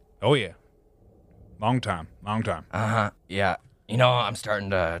 right? Oh, yeah. Long time. Uh-huh, yeah. You know, I'm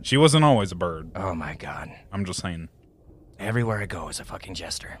starting to... She wasn't always a bird. Oh, my God. I'm just saying. Everywhere I go is a fucking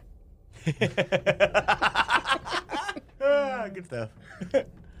jester. Good stuff.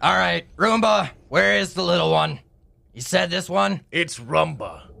 All right, Roomba, where is the little one? You said this one? It's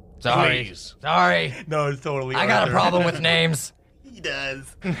Rumba. Sorry. Please. Sorry. No, it's totally. I got a Arthur. problem with names. He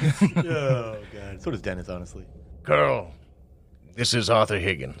does. Oh god. So does Dennis, honestly. Girl, this is Arthur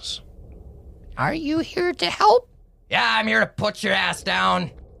Higgins. Are you here to help? Yeah, I'm here to put your ass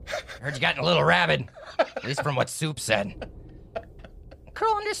down. Heard you got a little rabid. At least from what Soup said.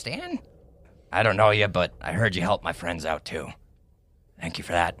 Curl, understand? I don't know you, but I heard you help my friends out too. Thank you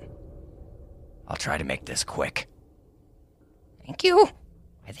for that. I'll try to make this quick. Thank you.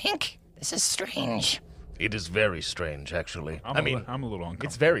 I think this is strange. It is very strange, actually. I'm a little uncomfortable.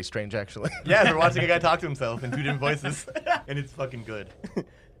 It's very strange, actually. Yeah, we're watching a guy talk to himself in two different voices, and it's fucking good.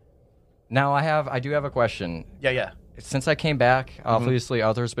 Now I do have a question. Yeah. Since I came back, obviously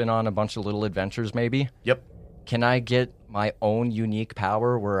Arthur's been on a bunch of little adventures maybe. Yep. Can I get my own unique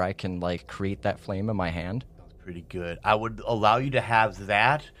power where I can create that flame in my hand? Pretty good. I would allow you to have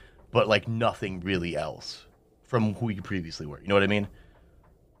that, but nothing really else from who you previously were. You know what I mean?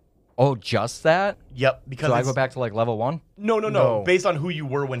 Oh, just that? Yep. Because So I go back to level 1? No. Based on who you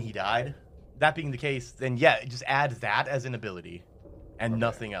were when he died. That being the case, then yeah, it just adds that as an ability, and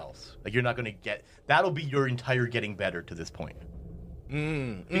nothing else. You're not going to get. That'll be your entire getting better to this point.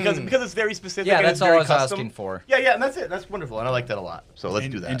 Because it's very specific. Yeah, and that's it's all very I was custom. asking for. Yeah, and that's it. That's wonderful, and I like that a lot. So let's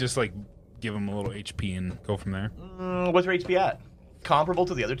do that. And just give him a little HP and go from there. What's your HP at? Comparable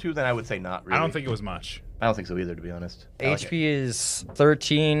to the other two? Then I would say not really. I don't think it was much. I don't think so either, to be honest. I like it. HP is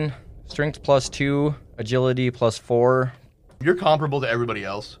 13, strength +2, agility +4. You're comparable to everybody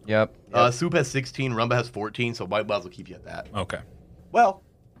else. Yep. Soup has 16, Rumba has 14, so might as well keep you at that. Okay. Well,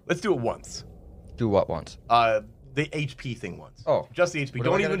 let's do it once. Do what once? The HP thing once. Oh. Just the HP. What do I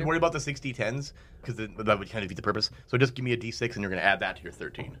Don't gotta even do? worry about the 60-10s, because that would kind of defeat the purpose. So just give me a D6, and you're going to add that to your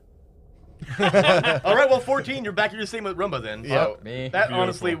 13. All right, well, 14, you're back. You're the same with Rumba then. Yeah. Me. That Beautiful.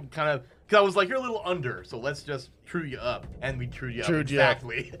 honestly kind of, because I was like, you're a little under, so let's just true you up. And we true you up Trued you up.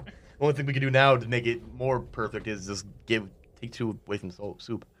 exactly. The only thing we can do now to make it more perfect is just take 2 away from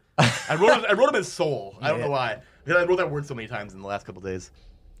Soup. I wrote him as soul. I don't know why. Because I wrote that word so many times in the last couple days.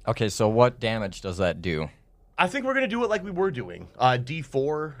 Okay, so what damage does that do? I think we're going to do it like we were doing.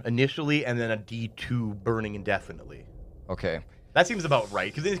 D4 initially, and then a D2 burning indefinitely. Okay. That seems about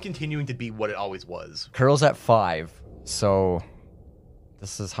right, because it's continuing to be what it always was. Curl's at 5, so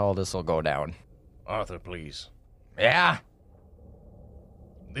this is how this will go down. Arthur, please. Yeah?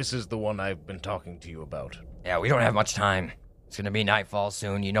 This is the one I've been talking to you about. Yeah, we don't have much time. It's gonna be nightfall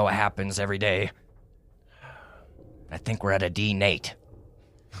soon. You know what happens every day. I think we're at a D, Nate.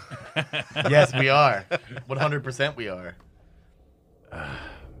 Yes, we are. 100% we are.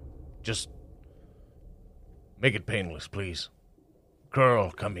 Just make it painless, please.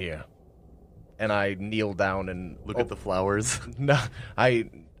 Curl, come here. And I kneel down and Look at the flowers. No, I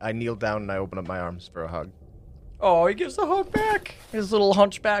kneel down and I open up my arms for a hug. Oh, he gives a hug back. His little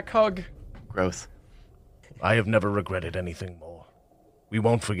hunchback hug. Gross. I have never regretted anything more. We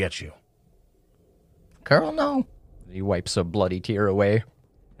won't forget you. Curl, no. He wipes a bloody tear away.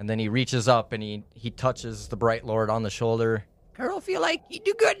 And then he reaches up and he touches the Bright Lord on the shoulder. Curl, feel like you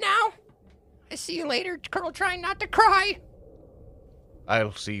do good now? I see you later, Curl, trying not to cry.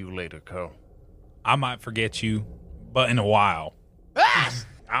 I'll see you later, Curl. I might forget you, but in a while. Ah!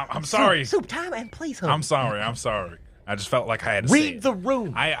 I'm sorry. Soup time and please, honey. I'm sorry. I just felt like I had to say Read it. the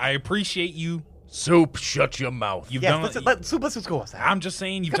room. I appreciate you. Soup, shut your mouth. You've Yes, done. let's just go outside. I'm just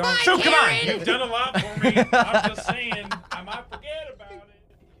saying you've done. Soup, come on! You've done a lot for me. I'm just saying I might forget about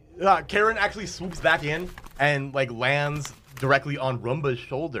it. Karen actually swoops back in and like lands directly on Roomba's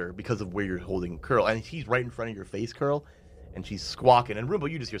shoulder because of where you're holding Curl, and she's right in front of your face, Curl, and she's squawking. And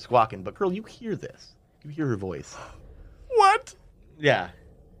Roomba, you just hear squawking, but Curl, you hear this. You hear her voice. What? Yeah,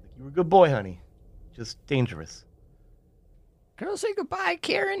 you were a good boy, honey. Just dangerous. Curl, say goodbye,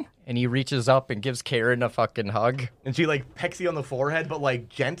 Karen. And he reaches up and gives Karen a fucking hug. And she like pecks you on the forehead, but like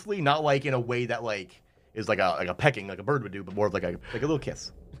gently, not like in a way that like is like a pecking like a bird would do, but more of like a little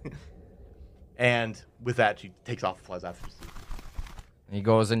kiss. And with that, she takes off the flies after she sees. And he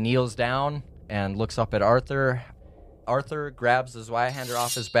goes and kneels down and looks up at Arthur. Arthur grabs his Zweihander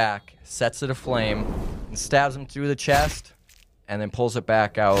off his back, sets it aflame, and stabs him through the chest, and then pulls it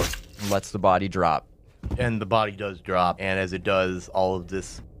back out and lets the body drop. And the body does drop, and as it does, all of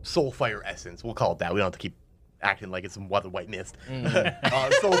this soulfire essence, we'll call it that. We don't have to keep acting like it's some white mist.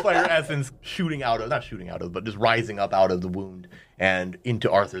 Soulfire essence not shooting out of, but just rising up out of the wound and into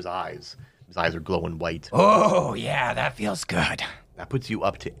Arthur's eyes. His eyes are glowing white. Oh, yeah, that feels good. That puts you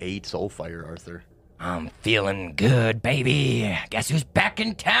up to 8 soulfire, Arthur. I'm feeling good, baby. Guess who's back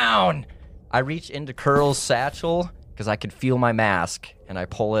in town? I reach into Curl's satchel because I could feel my mask, and I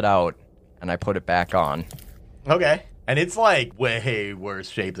pull it out, and I put it back on. Okay. And it's like way worse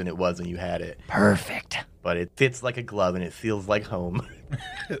shape than it was when you had it. Perfect. But it fits like a glove, and it feels like home.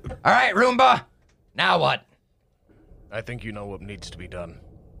 All right, Roomba. Now what? I think you know what needs to be done.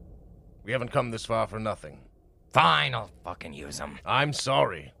 We haven't come this far for nothing. Fine, I'll fucking use them. I'm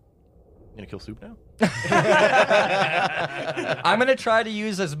sorry. You gonna kill Soup now? I'm going to try to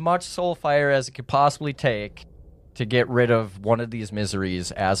use as much soulfire as it could possibly take to get rid of one of these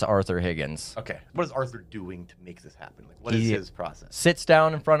miseries as Arthur Higgins. Okay. What is Arthur doing to make this happen? Like, what is his process? Sits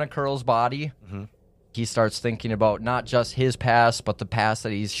down in front of Curl's body. Mhm. He starts thinking about not just his past, but the past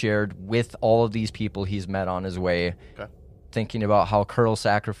that he's shared with all of these people he's met on his way. Okay. Thinking about how Curl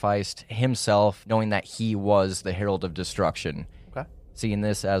sacrificed himself, knowing that he was the Herald of Destruction. Okay. Seeing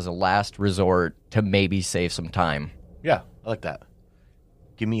this as a last resort to maybe save some time. Yeah, I like that.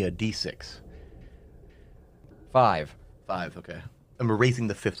 Give me a D6. 5. 5, okay. I'm erasing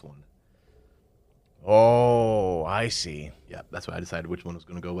the 5th one. Oh, I see. Yeah, that's why I decided which one was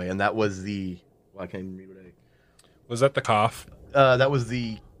going to go away. And that was I can't even read what Was that the cough? that was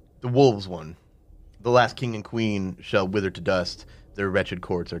the wolves one. The last king and queen shall wither to dust. Their wretched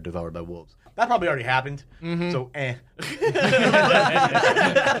courts are devoured by wolves. That probably already happened. So,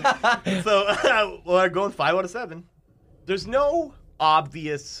 So, we're going 5 out of 7. There's no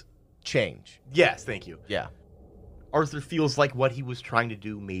obvious... Change. Yes, thank you. Yeah. Arthur feels like what he was trying to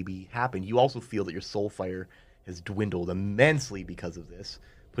do maybe happened. You also feel that your soul fire has dwindled immensely because of this,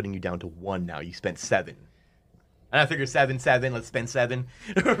 putting you down to 1 now. You spent 7. And I figure 7, let's spend 7,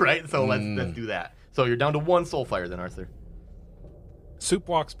 right? So let's do that. So you're down to 1 soul fire then, Arthur. Soup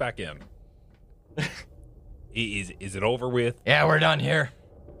walks back in. Is it over with? Yeah, we're done here.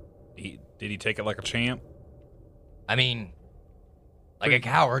 Did he take it like a champ? I mean, like a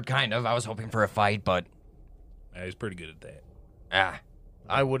coward, kind of. I was hoping for a fight, but... Yeah, he's pretty good at that.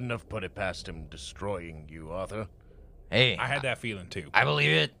 I wouldn't have put it past him destroying you, Arthur. Hey, I had that feeling too. I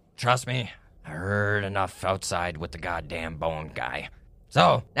believe it. Trust me. I heard enough outside with the goddamn bone guy.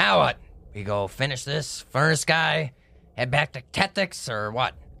 So, now what? We go finish this furnace guy, head back to Tethix, or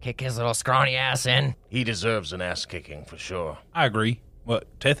what? kick his little scrawny ass in. He deserves an ass kicking for sure. I agree.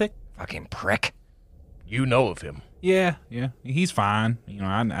 What, Tethik? Fucking prick. You know of him. Yeah. He's fine.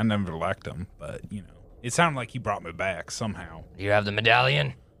 I never liked him, but, it sounded like he brought me back somehow. Do you have the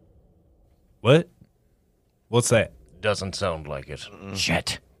medallion? What? What's that? Doesn't sound like it.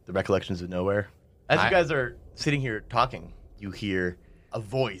 Shit. The recollections of nowhere. As you guys are sitting here talking, you hear a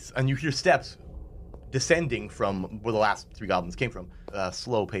voice, and you hear steps descending from where the last 3 goblins came from.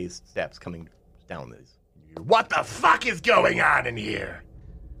 Slow-paced steps coming down these. What the fuck is going on in here?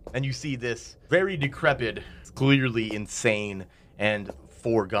 And you see this very decrepit, clearly insane and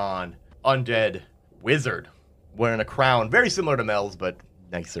foregone undead wizard wearing a crown, very similar to Mel's, but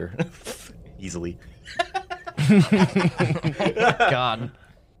nicer, easily. God.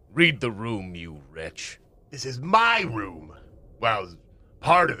 Read the room, you wretch. This is my room. Well, I was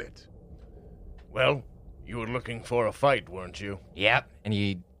part of it. Well, you were looking for a fight, weren't you? Yep. And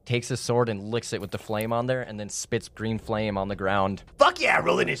he takes his sword and licks it with the flame on there and then spits green flame on the ground. Fuck yeah,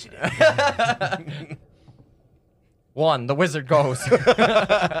 roll initiative. 1, the wizard goes.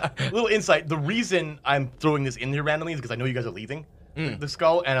 Little insight. The reason I'm throwing this in here randomly is because I know you guys are leaving the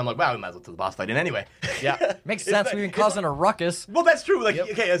skull, and I'm like, wow, we might as well do the boss fight in anyway. Yeah. Makes sense. We've been causing a ruckus. Well, that's true. Like,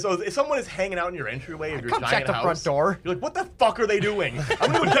 okay, so if someone is hanging out in your entryway of your Come giant check the house, front door. you're like, what the fuck are they doing?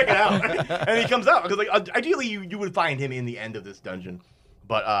 I'm going to check it out. And he comes out. Because, like, ideally, you would find him in the end of this dungeon.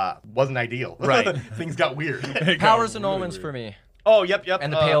 But wasn't ideal. Right. Things got weird. Powers and omens for me. Oh, yep.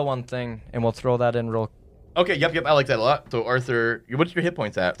 And the pale one thing. And we'll throw that in real... Okay, yep. I like that a lot. So, Arthur, what's your hit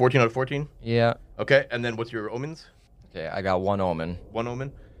points at? 14 out of 14? Yeah. Okay, and then what's your omens? Okay, I got 1 omen. 1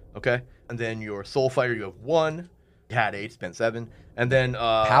 omen. Okay. And then your soul fire, you have 1. You had 8, spent 7. And then...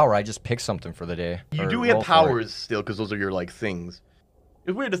 Power, I just picked something for the day. You Or do have roll for it. powers still, because those are your, like, things.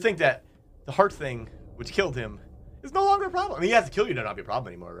 It's weird to think that the heart thing, which killed him, is no longer a problem. I mean, he has to kill you to not be a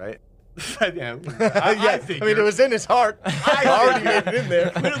problem anymore, right? Yeah, I I mean, it was in his heart. I already made it in there.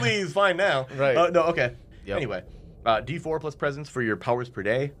 Clearly, he's fine now. Right. No, okay. Yep. Anyway, D4 plus presence for your powers per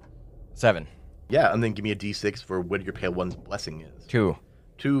day. 7. Yeah, and then give me a D6 for what your Pale One's blessing is. 2.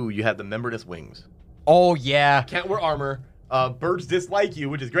 2, you have the membranous wings. Oh, yeah. Can't wear armor. Birds dislike you,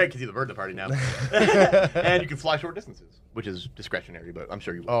 which is great because you're the bird of the party now. And you can fly short distances, which is discretionary, but I'm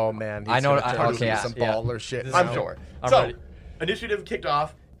sure you will. Oh, man. I know- Gonna turn okay, into some yeah. baller shit. I'm now. sure. I'm so, ready. initiative kicked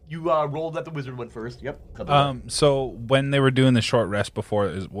off. You rolled that the wizard went first. Yep. So when they were doing the short rest before,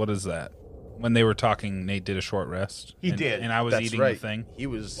 what is that? When they were talking, Nate did a short rest. He did. And I was That's eating right. the thing. He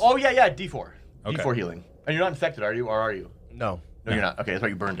was... Oh, yeah, D4. Okay. D4 healing. And you're not infected, are you? Or are you? No. No, you're not. Okay, that's why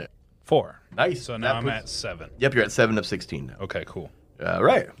you burned it. 4. Nice. So now That I'm puts- at 7. Yep, you're at 7 of 16 now. Okay, cool. All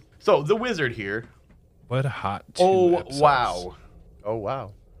right. So, the wizard here. What a hot 2 Oh, episodes. wow. Oh,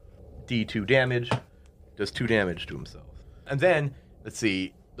 wow. D2 damage. Does 2 damage to himself. And then, let's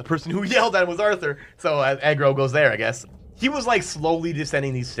see. The person who yelled at him was Arthur. So, aggro goes there, I guess. He was, like, slowly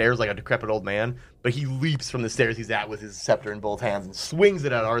descending these stairs like a decrepit old man. But he leaps from the stairs he's at with his scepter in both hands and swings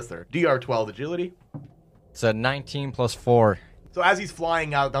it at Arthur. DR12 agility. It's a 19 plus 4. So as he's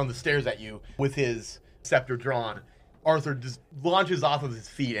flying out down the stairs at you with his scepter drawn, Arthur just launches off of his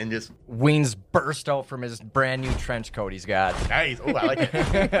feet and just... Wings burst out from his brand new trench coat he's got. Nice. Oh, I like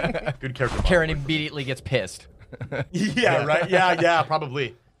it. Good character. Karen immediately gets pissed. Yeah, right? Yeah,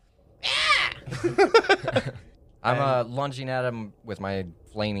 probably. I'm lunging at him with my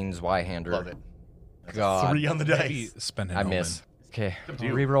flaming Zweihander. Love it. God. 3 on the Maybe dice. spend an I omen. miss. Okay, up to I'll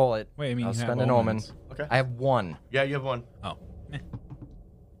you. re-roll it. Wait, I mean, I'll you have spend an omen. omens. Okay. I have 1. Yeah, you have 1. Oh.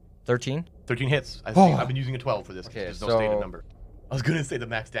 13? 13 hits. I've been using a 12 for this. 'Cause Okay, there's no so- stated number. I was going to say the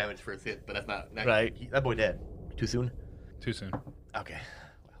max damage for his hit, but that's not... Right. That boy dead. Too soon? Too soon. Okay.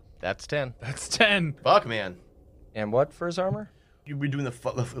 That's 10. That's 10. Fuck, man. And what for his armor? You've been doing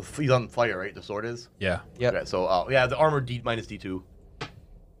he's on fire, right? The sword is? Yeah. Yep. Okay, so, the armor minus D2.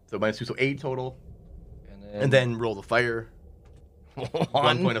 So minus 2, so 8 total. And And then roll the fire.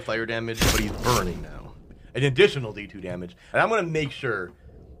 1 point of fire damage, but he's burning now. An additional D2 damage. And I'm going to make sure,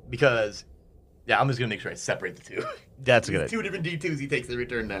 because, I'm just going to make sure I separate the two. That's good. 2 different D2s he takes every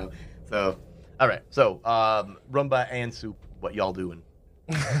turn now. So, all right. So, Rumba and Soup, what y'all doing?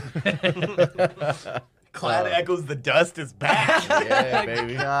 Cloud echoes, the dust is back. Yeah,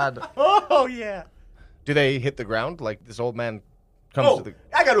 baby. God. Oh, yeah. Do they hit the ground? Like, this old man comes to the...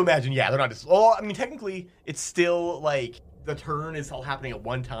 I got to imagine, they're not just... Oh, I mean, technically, it's still, like, the turn is all happening at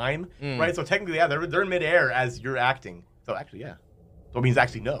one time, right? So technically, they're in midair as you're acting. So actually, yeah. So it means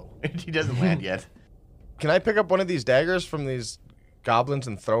actually no. He doesn't land yet. Can I pick up one of these daggers from these goblins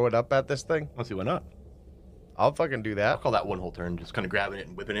and throw it up at this thing? Let's see, why not? I'll fucking do I'll that. call that one whole turn, just kind of grabbing it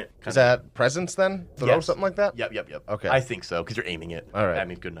and whipping it. Is that presence then? Throw Yes. something like that? Yep. Okay. I think so, because you're aiming it. All right. That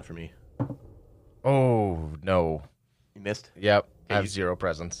means good enough for me. Oh, no. You missed? Yep. I you- have 0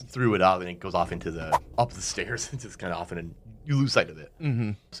 presence. Threw it out, and it goes off up the stairs. It's just kind of off, and you lose sight of it.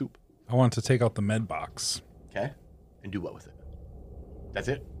 Mm-hmm. Soup. I want to take out the med box. Okay. And do what with it? That's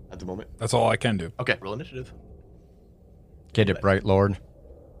it? At the moment? That's all I can do. Okay, roll initiative. Get it right, Lord.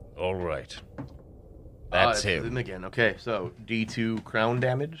 All right. That's It's him. him again. Okay, so D2 crown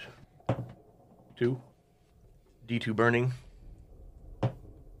damage. 2. D2 burning.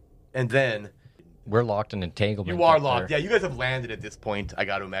 And then We're locked in entanglement. you are up locked. there. Yeah, you guys have landed at this point. I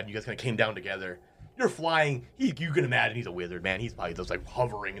got to imagine you guys kind of came down together. You're flying. You can imagine he's a wizard, man. He's probably just like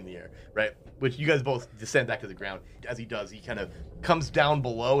hovering in the air, right? Which you guys both descend back to the ground. As he does, he kind of comes down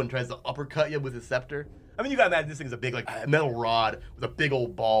below and tries to uppercut you with his scepter. I mean, you gotta imagine this thing is a big, like, metal rod with a big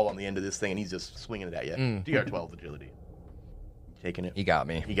old ball on the end of this thing, and he's just swinging it at you. DR12 agility. Taking it. He got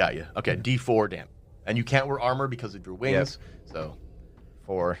me. He got you. Okay, D4 damage. And you can't wear armor because of your wings. So,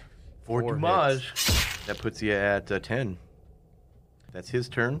 4. 4 damage. That puts you at 10. That's his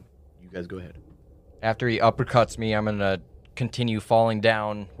turn. You guys go ahead. After he uppercuts me, I'm gonna continue falling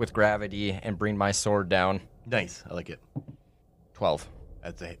down with gravity and bring my sword down. Nice. I like it. 12.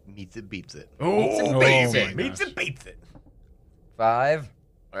 That's a meets it, beats it. Oh, Beats my it. Meets gosh. it, beats it. 5.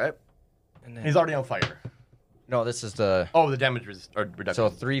 All right. And then, He's already on fire. no, this is the... Oh, the damage reduction. So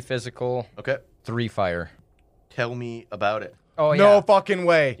 3 physical, Okay. 3 fire. Tell me about it. Oh, No yeah. fucking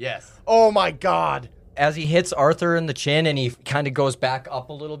way. Yes. Oh, my God. As he hits Arthur in the chin and he kind of goes back up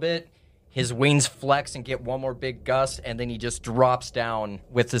a little bit, his wings flex and get one more big gust, and then he just drops down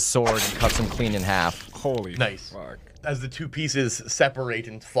with his sword and cuts him clean in half. Holy Nice. fuck. As the two pieces separate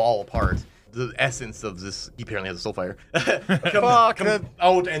and fall apart, the essence of this, he apparently has a soul fire, comes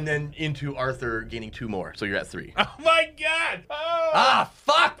out and then into Arthur, gaining 2 more. So you're at 3. Oh my god! Oh. Ah,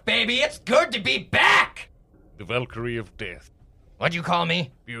 fuck, baby. It's good to be back. The Valkyrie of Death. What'd you call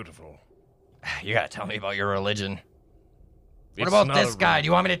me? Beautiful. You gotta tell me about your religion. What It's about not this a guy? Do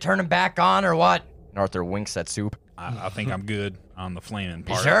you want me to turn him back on or what? And Arthur winks at Soup. I think I'm good on the flaming You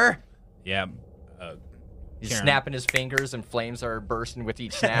part. sure? Yeah. He's Karen. snapping his fingers and flames are bursting with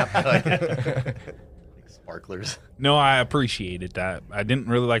each snap. Like sparklers. No, I appreciated that. I didn't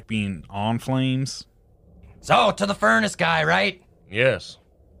really like being on flames. So, to the furnace guy, right? Yes.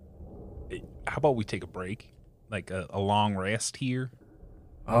 How about we take a break? Like a long rest here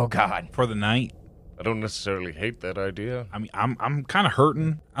Oh, God. for the night? I don't necessarily hate that idea. I mean, I'm kind of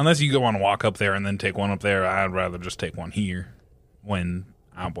hurting. Unless you go want to walk up there and then take one up there, I'd rather just take one here. When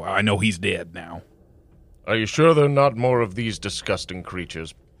I know he's dead now. Are you sure there are not more of these disgusting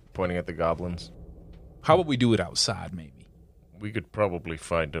creatures? Pointing at the goblins. How about we do it outside, maybe? We could probably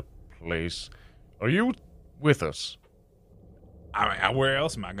find a place. Are you with us? I mean, where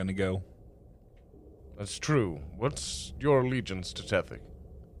else am I going to go? That's true. What's your allegiance to Tethic?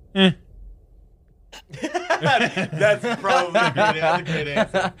 That's probably a great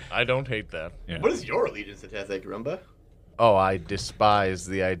answer. I don't hate that. Yeah. What is your allegiance to Tethek, Rumba? Oh, I despise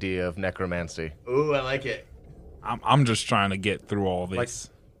the idea of necromancy. Ooh, I like it. I'm just trying to get through all this.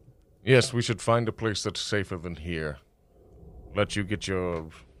 Yes, we should find a place that's safer than here. Let you get your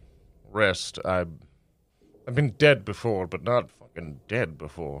rest. I've been dead before, but not fucking dead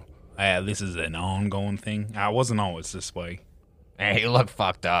before. This is an ongoing thing. I wasn't always this way. Hey, you look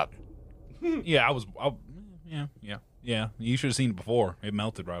fucked up. Yeah, yeah. You should have seen it before. It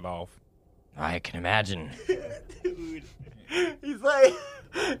melted right off. I can imagine. Dude, he's like,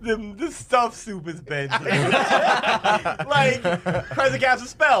 the stuff Soup has been through. Like, tries to cast a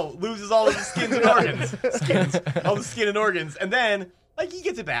spell, loses all of his skins and organs. All the skin and organs. And then, like, he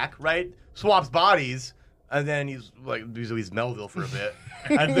gets it back, right? Swaps bodies. And then he's, like, he's Melville for a bit.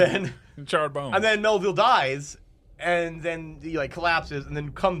 And then... Charred bones. And then Melville dies, and then he like collapses, and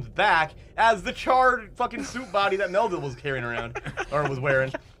then comes back as the charred fucking Soup body that Melville was carrying around or was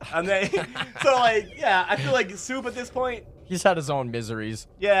wearing. And then, so like, yeah, I feel like Soup at this point, He's had his own miseries.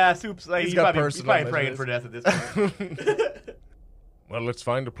 yeah, Soup's like He's he's got probably personal praying miseries. for death at this point. Well, let's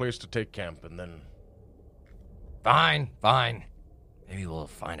find a place to take camp, and then... Fine. Maybe we'll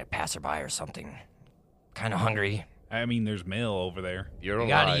find a passerby or something. Kind of hungry. I mean, there's mail over there. You're You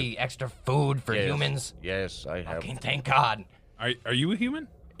alive. got any extra food for Yes. humans? Yes, I have. Fucking thank God. Are you a human?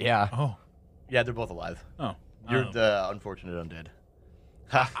 Yeah. Oh. Yeah, they're both alive. Oh. You're the unfortunate undead.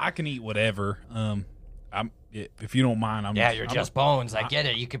 I can eat whatever. If you don't mind, I'm. Yeah, you're I'm just bones. I get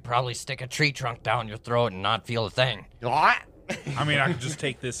it. You could probably stick a tree trunk down your throat and not feel a thing. I mean, I could just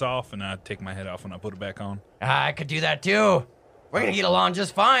take this off and I take my head off and I put it back on. I could do that too. We're gonna get along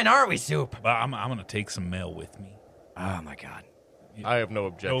just fine, aren't we, Soup? But I'm gonna take some mail with me. Oh my God. I have no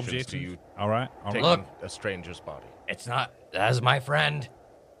objections, to objections? you All right. taking Look. a stranger's body. It's not. That's my friend.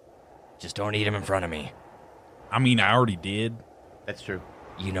 Just don't eat him in front of me. I mean, I already did. That's true.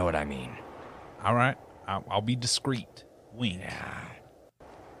 You know what I mean. All right. I'll be discreet. Wink. Yeah.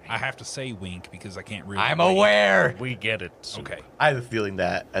 I have to say wink because I can't really. I'm wink. aware. We get it. Soup. Okay. I have a feeling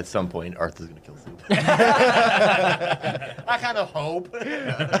that at some point Arthur's gonna kill Soup. I kind of hope. Not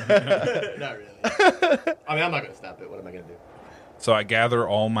really. I mean, I'm not gonna stop it. What am I gonna do? So I gather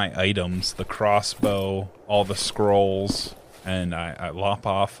all my items, the crossbow, all the scrolls, and I lop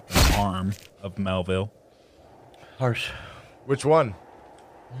off an arm of Melville. Harsh. Which one?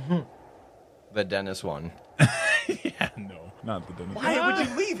 The Dennis one. Yeah, no, not the dinner. Why would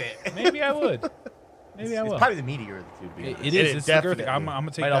you leave it? Maybe I would. Maybe I It's will. probably the meteor of the two. To be honest. It is. It's the girth. definitely. I'm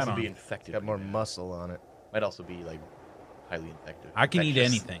gonna take Might that also on. be infected. Got more muscle on it. Might also be like highly infected. I can eat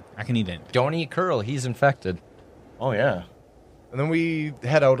Infectious. anything. I can eat anything. Don't eat Curl. He's infected. Oh yeah. And then we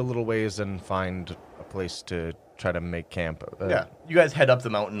head out a little ways and find a place to try to make camp. Yeah. You guys head up the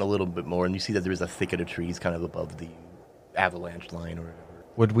mountain a little bit more, and you see that there is a thicket of trees kind of above the avalanche line or whatever.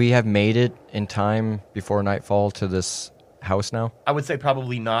 Would we have made it in time before nightfall to this house now? I would say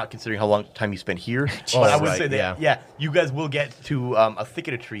probably not, considering how long time you spent here. But Oh, I would right, say that, yeah. you guys will get to a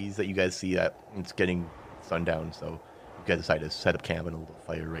thicket of trees that you guys see that it's getting sundown, so you guys decide to set up camp and a little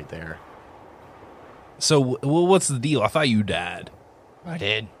fire right there. So, well, what's the deal? I thought you died. I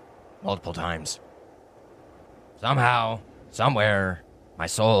did. Multiple times. Somehow, somewhere, my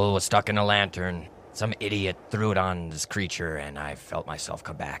soul was stuck in a lantern. Some idiot threw it on this creature, and I felt myself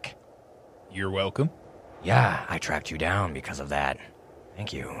come back. You're welcome. Yeah, I tracked you down because of that.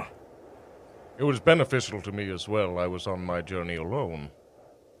 Thank you. It was beneficial to me as well. I was on my journey alone.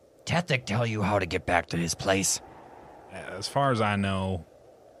 Tethik tell you how to get back to his place? As far as I know,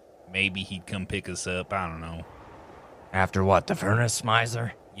 maybe he'd come pick us up. I don't know. After what, the furnace,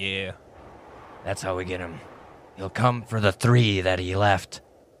 miser? Yeah. That's how we get him. He'll come for the 3 that he left.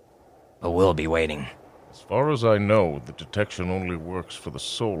 But we'll be waiting. As far as I know, the detection only works for the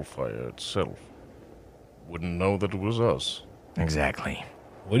soul fire itself. Wouldn't know that it was us. Exactly.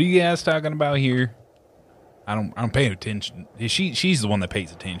 What are you guys talking about here? I'm paying attention. She's the one that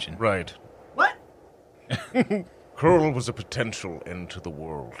pays attention. Right. What? Curl was a potential end to the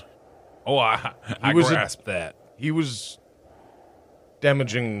world. Oh, I was a- grasp that. He was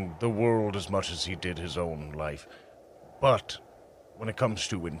damaging the world as much as he did his own life. But when it comes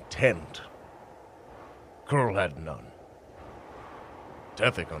to intent, Curl had none.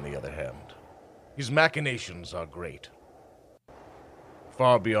 Tethik, on the other hand, his machinations are great.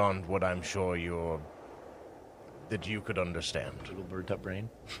 Far beyond what I'm sure that you could understand. Little burnt up brain.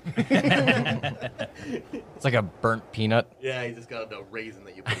 It's like a burnt peanut. Yeah, he just got a raisin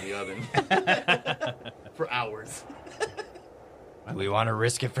that you put in the oven. For hours. We want to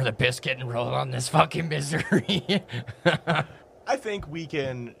risk it for the biscuit and roll on this fucking misery. I think we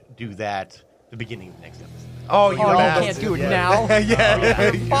can do that the beginning of the next episode. Oh, you can't do it now.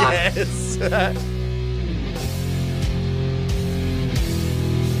 Yes.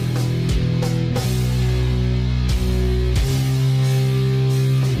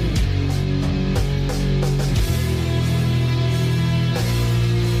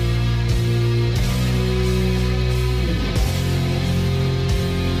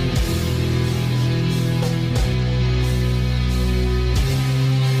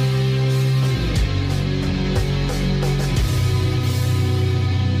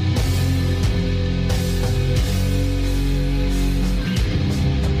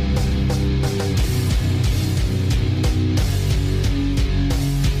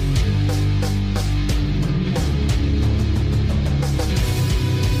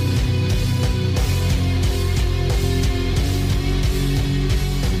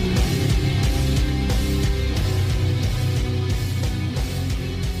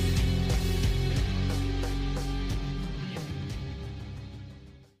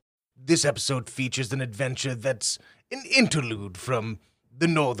 This episode features an adventure that's an interlude from the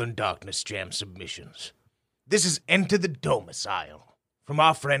Northern Darkness Jam submissions. This is Enter the Domicile from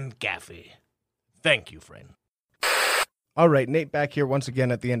our friend Gaffy. Thank you, friend. All right, Nate back here once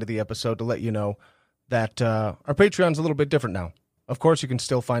again at the end of the episode to let you know that our Patreon's a little bit different now. Of course, you can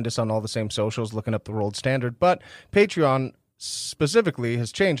still find us on all the same socials looking up the Rolled Standard, but Patreon specifically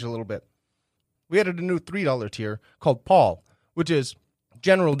has changed a little bit. We added a new $3 tier called Paul, which is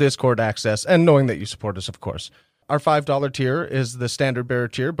general Discord access, and knowing that you support us, of course. Our $5 tier is the standard bearer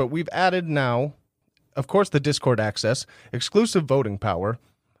tier, but we've added now, of course, the Discord access, exclusive voting power,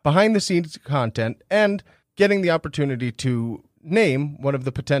 behind-the-scenes content, and getting the opportunity to name one of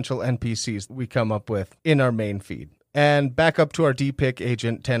the potential NPCs we come up with in our main feed. And back up to our D-Pick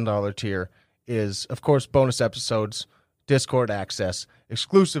Agent $10 tier is, of course, bonus episodes, Discord access,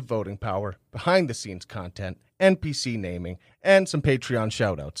 exclusive voting power, behind-the-scenes content, NPC naming, and some Patreon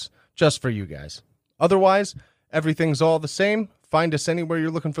shoutouts, just for you guys. Otherwise, everything's all the same. Find us anywhere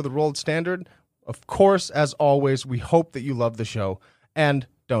you're looking for the rolled standard. Of course, as always, we hope that you love the show, and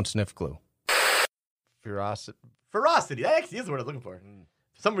don't sniff glue. Ferocity. That actually is what I was looking for.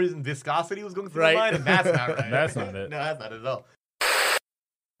 For some reason, viscosity was going through my mind, and that's not right. That's not it. No, that's not it at all.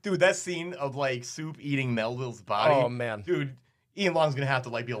 Dude, that scene of, like, Soup eating Melville's body. Oh, man. Dude, Ian Long's going to have to,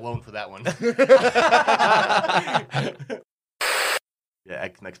 like, be alone for that one. Yeah,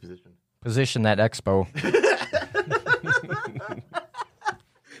 next position. Position that expo.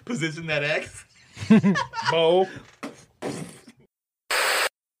 Position that X. Bo.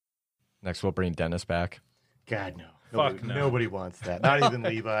 Next, we'll bring Dennis back. God, no. Fuck no. Nobody wants that. Not even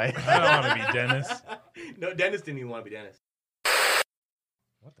Levi. I don't want to be Dennis. No, Dennis didn't even want to be Dennis.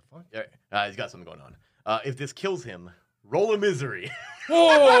 What the fuck? Yeah, he's got something going on. If this kills him, roll a misery.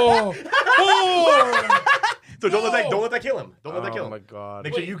 Whoa! So don't let that kill him. Don't let that kill him. Oh my god.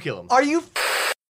 Make sure you kill him. Are you